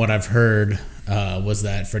from what I've heard, was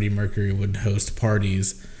that Freddie Mercury would host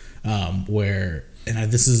parties where, and I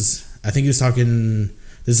think he was talking.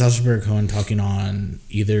 This is Sacha Baron Cohen talking on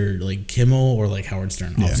either like Kimmel or like Howard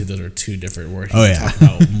Stern. Obviously, those are two different. Where he talked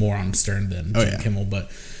about more on Stern than Kimmel.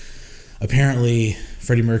 But apparently,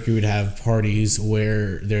 Freddie Mercury would have parties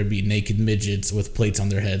where there would be naked midgets with plates on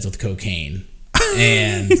their heads with cocaine,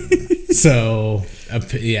 and so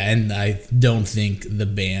and I don't think the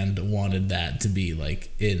band wanted that to be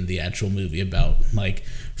like in the actual movie about like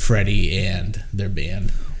Freddie and their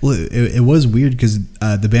band. Well, it was weird because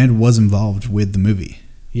the band was involved with the movie.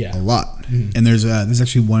 Yeah, a lot. And there's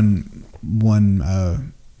actually one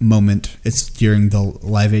moment. It's during the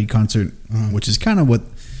Live Aid concert, which is kind of what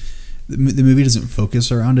the movie doesn't focus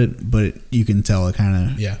around it, but you can tell it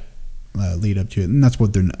kind of lead up to it, and that's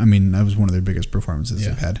what that was one of their biggest performances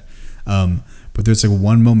they've had. But there's like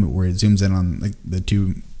one moment where it zooms in on like the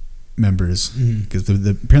two members because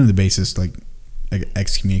apparently the bassist like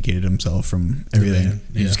excommunicated himself from everything.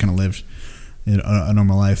 He just kind of lived a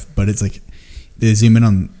normal life, but it's like they zoom in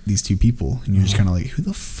on these two people, and you're just kind of like, who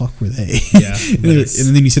the fuck were they? Yeah,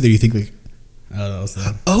 and then you sit there, you think like, oh, that was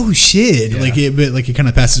them. Oh shit! Like it kind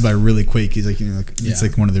of passes by really quick. He's like, it's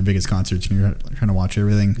like one of their biggest concerts, and you're trying to watch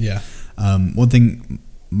everything. Yeah. One thing,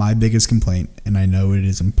 my biggest complaint, and I know it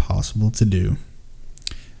is impossible to do,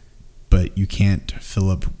 but you can't fill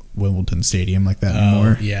up Wimbledon Stadium like that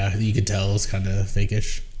anymore. Yeah, you could tell it was kind of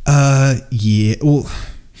fake-ish. Yeah. Well,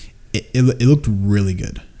 it looked really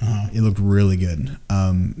good. It looked really good.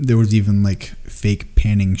 There was even like fake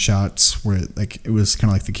panning shots where like it was kind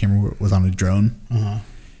of like the camera was on a drone,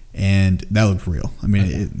 and that looked real. I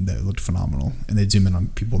mean, that looked phenomenal. And they zoom in on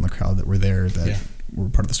people in the crowd that were there that were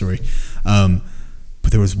part of the story.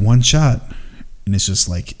 But there was one shot, and it's just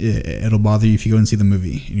like it'll bother you if you go and see the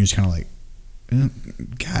movie, and you're just kind of like,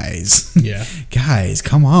 guys, guys,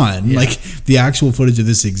 come on! Like the actual footage of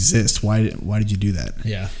this exists. Why did you do that?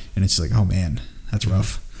 Yeah, and it's just like, oh man, that's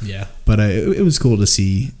rough. Yeah, but it was cool to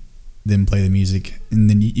see them play the music, and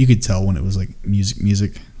then you could tell when it was like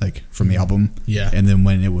music like from the album. Yeah, and then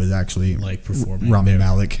when it was actually like performing Rami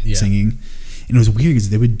Malek singing, and it was weird because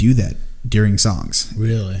they would do that during songs.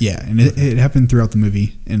 Really? Yeah, and it happened throughout the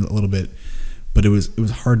movie in a little bit, but it was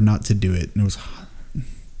hard not to do it, and it was.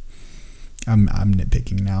 I'm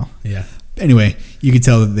nitpicking now. Yeah. Anyway, you could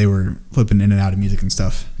tell that they were flipping in and out of music and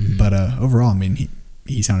stuff, but overall, I mean,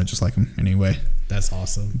 he sounded just like him anyway. That's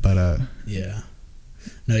awesome. But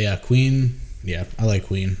Queen. Yeah, I like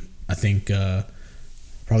Queen. I think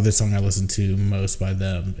probably the song I listen to most by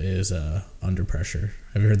them is Under Pressure.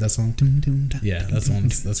 Have you heard that song? Yeah,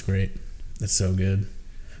 that's great. That's so good.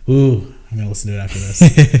 Ooh, I'm gonna listen to it after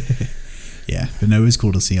this. Yeah, but no, it was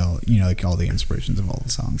cool to see all like all the inspirations of all the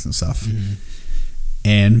songs and stuff.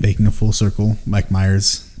 And making a full circle, Mike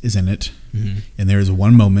Myers is in it, and there is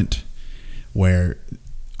one moment where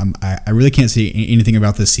I really can't say anything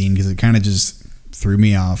about this scene because it kind of just threw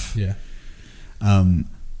me off. Yeah.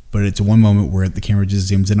 But it's one moment where the camera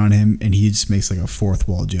just zooms in on him and he just makes like a fourth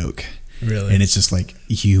wall joke. Really? And it's just like,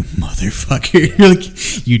 you motherfucker. You're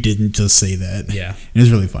like, you didn't just say that. Yeah. And it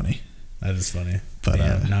was really funny. That is funny. But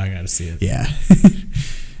now I gotta see it. Yeah.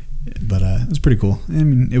 But it was pretty cool. I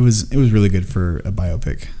mean, it was really good for a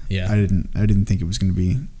biopic. Yeah. I didn't think it was going to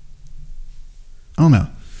be. I don't know.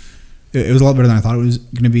 It was a lot better than I thought it was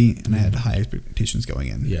going to be, and I had high expectations going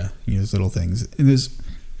in. Yeah. You know, those little things. And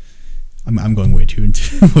I'm going way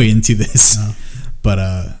into this,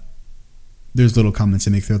 but there's little comments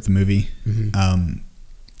they make throughout the movie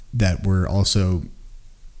that were also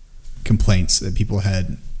complaints that people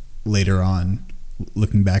had later on,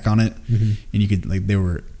 looking back on it, and you could like they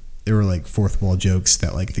were like fourth wall jokes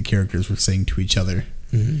that like the characters were saying to each other,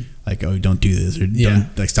 like, "Oh, don't do this," or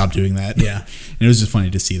 "Don't like stop doing that." Yeah, and it was just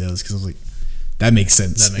funny to see those because I was like, "That makes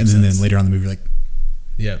sense." That makes sense. Then later on in the movie, you're like,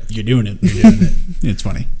 "Yeah, you're doing it. It's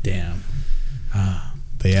funny. Damn.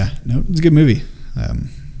 But yeah, no, it's a good movie.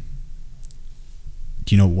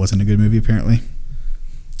 Do you know what wasn't a good movie? Apparently,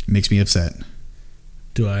 it makes me upset.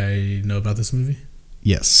 Do I know about this movie?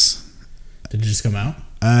 Yes. Did it just come out?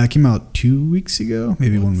 It came out 2 weeks ago,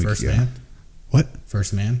 maybe 1 week First ago. Man? What?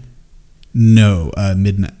 First Man? No,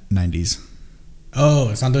 mid 90s.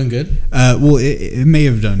 Oh, it's not doing good? Well, it may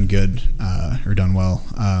have done good or done well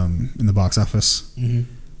in the box office,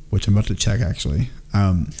 which I'm about to check actually.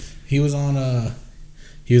 He was on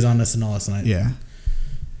SNL last night. Yeah.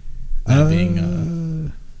 That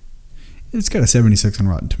being it's got a 76 on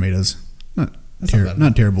Rotten Tomatoes. Not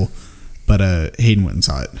not terrible, but Hayden went and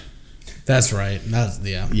saw it. That's right.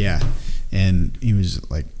 Yeah, and he was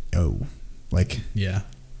like, "Oh, like yeah,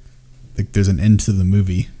 like there's an end to the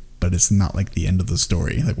movie, but it's not like the end of the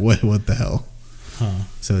story. Like what the hell?" Huh.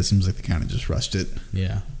 So it seems like they kind of just rushed it.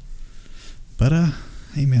 Yeah. But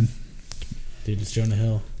hey man, dude, it's Jonah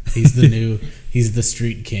Hill. He's the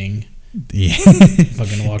street king. Yeah.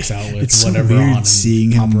 Fucking walks out with it's whatever so weird on, and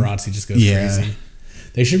seeing paparazzi him. just goes crazy.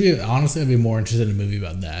 They should be, honestly, I'd be more interested in a movie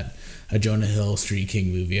about that. A Jonah Hill Street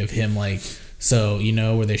King movie of him, like, so, you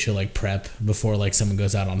know, where they show, like, prep before, like, someone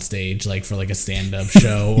goes out on stage, like, for, like, a stand-up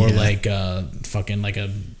show or, like, fucking, like,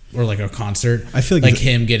 a concert. I feel like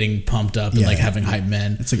him getting pumped up and, like, having hype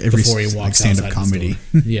men. It's like every before he walks like stand-up comedy.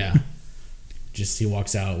 Yeah. Just, he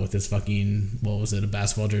walks out with his fucking, what was it, a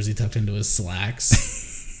basketball jersey tucked into his slacks.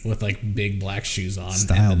 With like big black shoes on,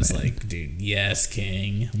 style, and it's man. like, dude, yes,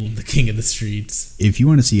 king, the king of the streets. If you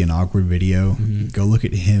want to see an awkward video, go look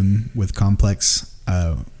at him with Complex,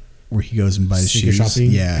 where he goes and buys Sneaker shoes. shopping?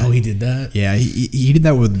 Yeah, oh, he did that. Yeah, he did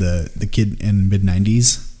that with the kid in mid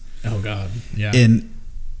 90s. Oh god, yeah. And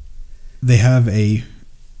they have a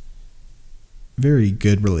very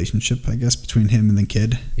good relationship, I guess, between him and the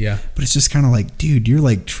kid. Yeah, but it's just kind of like, dude, you're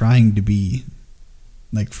like trying to be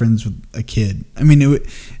like friends with a kid. I mean,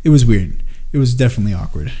 it was weird. It was definitely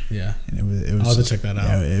awkward. Yeah, and it was. I'll have to check that out.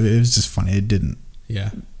 Yeah, it was just funny. It didn't. Yeah.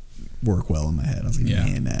 Work well in my head. I was like, yeah.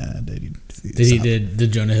 Man, nah, dude.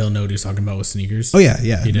 Did Jonah Hill know what he was talking about with sneakers? Oh yeah.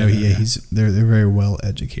 He did, they're very well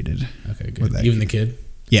educated. Okay, good. Even the kid.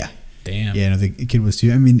 Yeah. Damn. Yeah, no, the kid was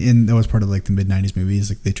too. I mean, and that was part of like the mid 90s movies.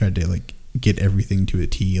 Like they tried to like get everything to a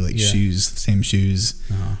T, like shoes, same shoes.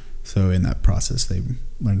 So in that process, they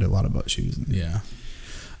learned a lot about shoes. Yeah.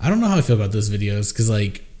 I don't know how I feel about those videos because,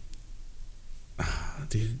 like,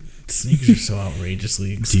 dude, sneakers are so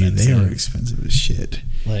outrageously expensive. Dude, they are expensive as shit.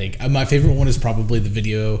 Like, my favorite one is probably the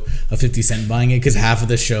video of 50 Cent buying it because half of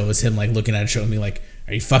the show is him, like, looking at it, showing me, like,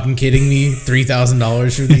 are you fucking kidding me?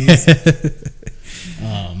 $3,000 for these?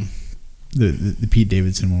 The Pete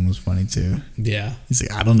Davidson one was funny, too. Yeah. He's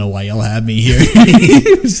like, I don't know why y'all had me here.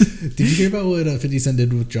 Did you hear about what 50 Cent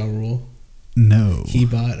did with Ja Rule? No. He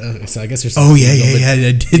bought so I guess there's some I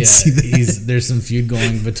did see that. There's some feud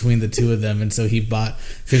going between the two of them, and so he bought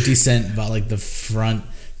 50 Cent bought like the front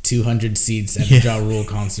 200 seats at the Ja Rule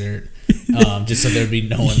concert, just so there'd be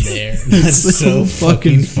no one there. That's so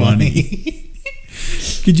fucking funny.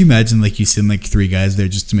 Could you imagine like you send like 3 guys there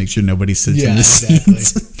just to make sure nobody sits in the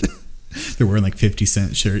seats? They're wearing like 50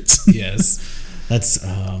 Cent shirts. Yes. That's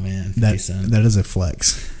 50 Cent. That is a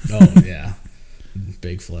flex. Oh yeah.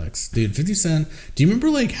 Big flex, dude. 50 Cent. Do you remember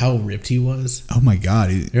like how ripped he was? Oh my god!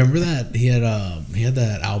 Remember that he had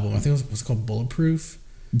that album? I think it was called Bulletproof.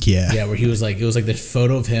 Yeah, where he was like, it was like this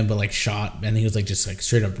photo of him, but like shot, and he was like just like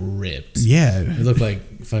straight up ripped. Yeah, it looked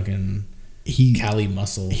like fucking Cali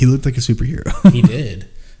muscle. He looked like a superhero. He did.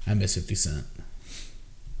 I miss 50 Cent.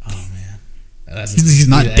 Oh man, he's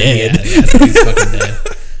not dead. Yeah, he's fucking dead.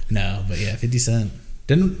 No, but yeah, 50 Cent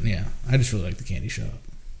didn't. Yeah, I just really like the candy shop.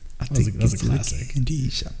 That was a classic.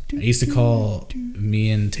 I used to call,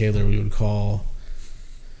 me and Taylor, we would call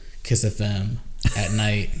Kiss FM at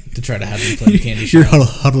night to try to have them play the Candy Shop. You're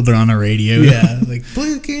huddled on a radio. Yeah, like,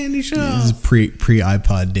 play the Candy Shop. This is pre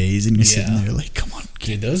iPod days, and you're sitting there like, come on.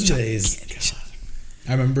 Dude, those days,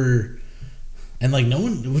 I remember, and like no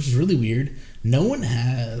one, which is really weird, no one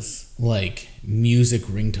has like music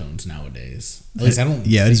ringtones nowadays. At least I don't.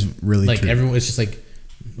 Yeah, it's really like true. everyone. It's just like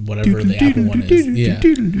whatever the Apple one is. Yeah,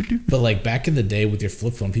 but like back in the day with your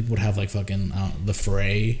flip phone, people would have like fucking the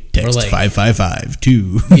Fray Text or like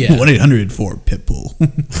 555-1-800 for Pitbull.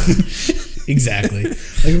 Exactly.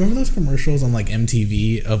 Like remember those commercials on like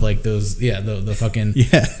MTV of like those the fucking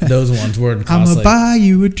those ones where it costs I'ma buy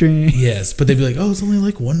you a drink. Yes, but they'd be like, oh, it's only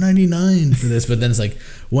like $1.99 for this, but then it's like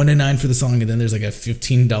 $1.99 for the song, and then there's like a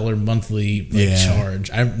 $15 monthly charge.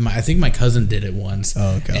 I think my cousin did it once,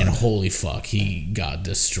 and holy fuck, he got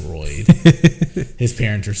destroyed. His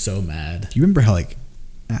parents are so mad. Do you remember how like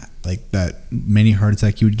that mini heart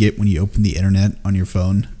attack you would get when you opened the internet on your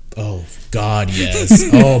phone? Oh God, yes.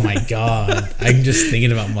 Oh my God, I'm just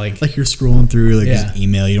thinking about like you're scrolling through like just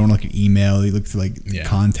email. You don't look at email. You look through like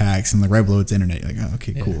contacts, and like right below it's internet. You're like, oh,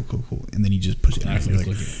 okay, cool, and then you just push it. And you're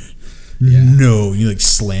like, no. You like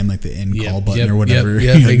slam like the end call button or whatever.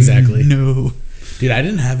 Yep, like, exactly. No, dude, I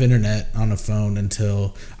didn't have internet on a phone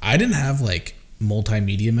until I didn't have like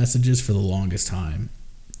multimedia messages for the longest time,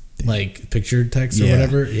 like picture text or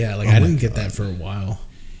whatever. Yeah, like I didn't get that for a while.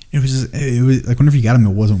 It was like whenever you got them, it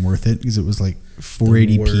wasn't worth it because it was like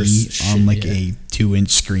 480p on like a 2-inch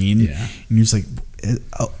screen. Yeah, and you're just like,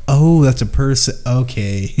 oh, that's a person.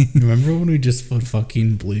 Okay. Remember when we just put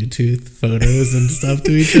fucking Bluetooth photos and stuff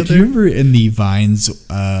to each other? Do you remember in the Vines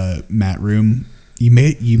mat room? You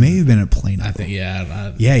may have been at Plano. I think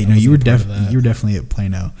you were definitely at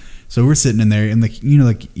Plano. So we're sitting in there, and like you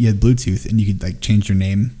had Bluetooth, and you could like change your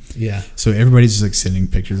name. Yeah. So everybody's just like sending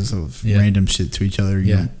pictures of random shit to each other.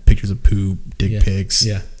 You know, pictures of poop, dick pics.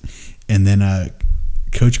 Yeah. And then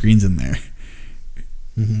Coach Green's in there.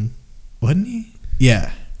 Mm-hmm. Wasn't he?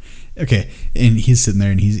 Yeah. Okay. And he's sitting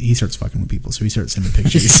there, and he starts fucking with people. So he starts sending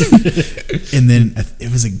pictures. And then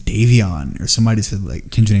it was like Davion or somebody said like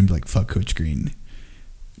change your name to like fuck Coach Green,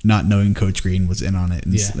 not knowing Coach Green was in on it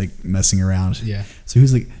and just, like messing around. Yeah. So he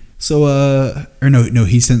was like. So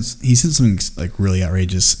he sent something like really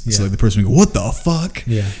outrageous. So like the person would go, what the fuck?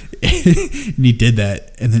 Yeah. And he did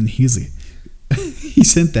that, and then he's like, he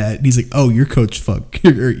sent that, and he's like, oh, you're Coach Fuck,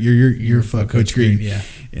 you're fuck Coach Green. Yeah.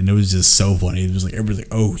 And it was just so funny. It was like everybody's like,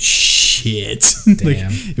 oh shit. Damn. Like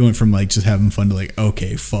it went from like just having fun to like,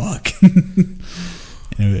 okay, fuck. And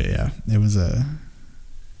it was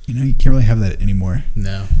you can't really have that anymore.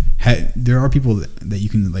 No. There are people that you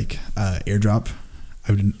can like airdrop.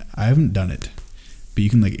 I haven't done it, but you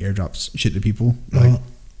can like airdrop shit to people, and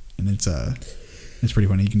it's pretty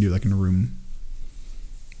funny. You can do it like in a room,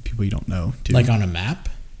 people you don't know too. Like on a map.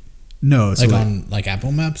 No, so like on like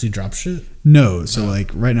Apple Maps, you drop shit. No, so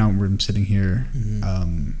like right now I'm sitting here,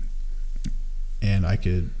 and I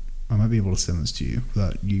might be able to send this to you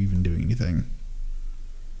without you even doing anything.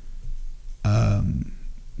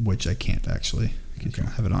 Which I can't actually. You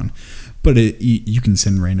don't have it on, but you can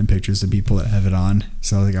send random pictures to people that have it on.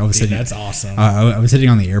 So like I was sitting, that's awesome. I was sitting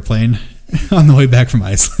on the airplane on the way back from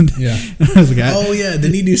Iceland. Yeah, and I was like,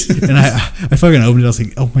 didn't he do something? And I fucking opened it. I was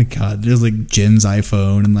like, oh my god, there's like Jen's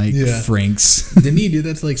iPhone and like Frank's. Didn't he do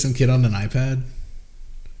that to like some kid on an iPad?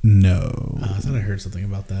 No, I thought I heard something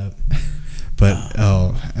about that. But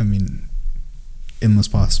I mean, endless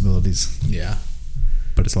possibilities. Yeah.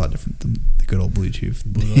 But it's a lot different than the good old Bluetooth.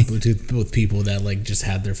 Bluetooth with people that like just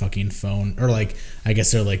had their fucking phone, or like I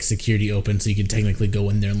guess they're like security open, so you can technically go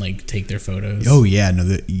in there and like take their photos. Oh yeah,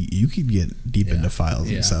 no, you could get deep into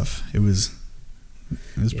files and stuff. It was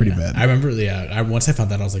pretty bad. I remember, once I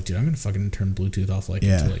found that, I was like, dude, I'm gonna fucking turn Bluetooth off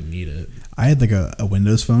until I need it. I had like a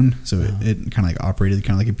Windows phone, so it kind of like operated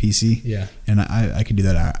kind of like a PC. Yeah, and I could do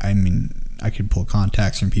that. I mean, I could pull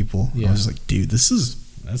contacts from people. Yeah. I was just like, dude, this is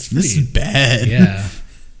bad. Yeah.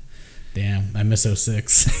 Damn, I miss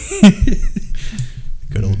 06.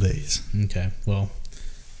 Good old days. Okay, well,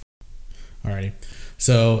 alrighty.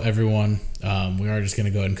 So everyone, we are just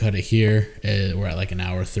gonna go ahead and cut it here. We're at like an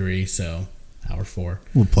hour 3, so hour 4.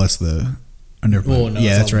 Well, plus the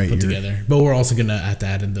that's right. Put together, but we're also gonna have to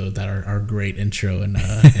add in our great intro and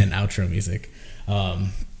and outro music. But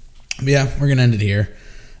yeah, we're gonna end it here.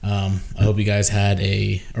 I hope you guys had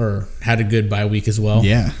a good bye week as well.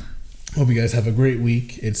 Yeah. Hope you guys have a great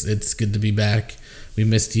week. It's good to be back. We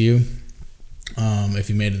missed you. If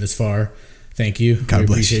you made it this far, thank you. God bless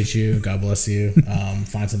appreciate you. God bless you.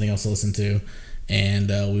 Find something else to listen to. and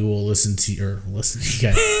we will listen to you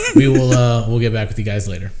guys. We'll get back with you guys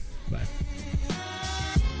later. Bye.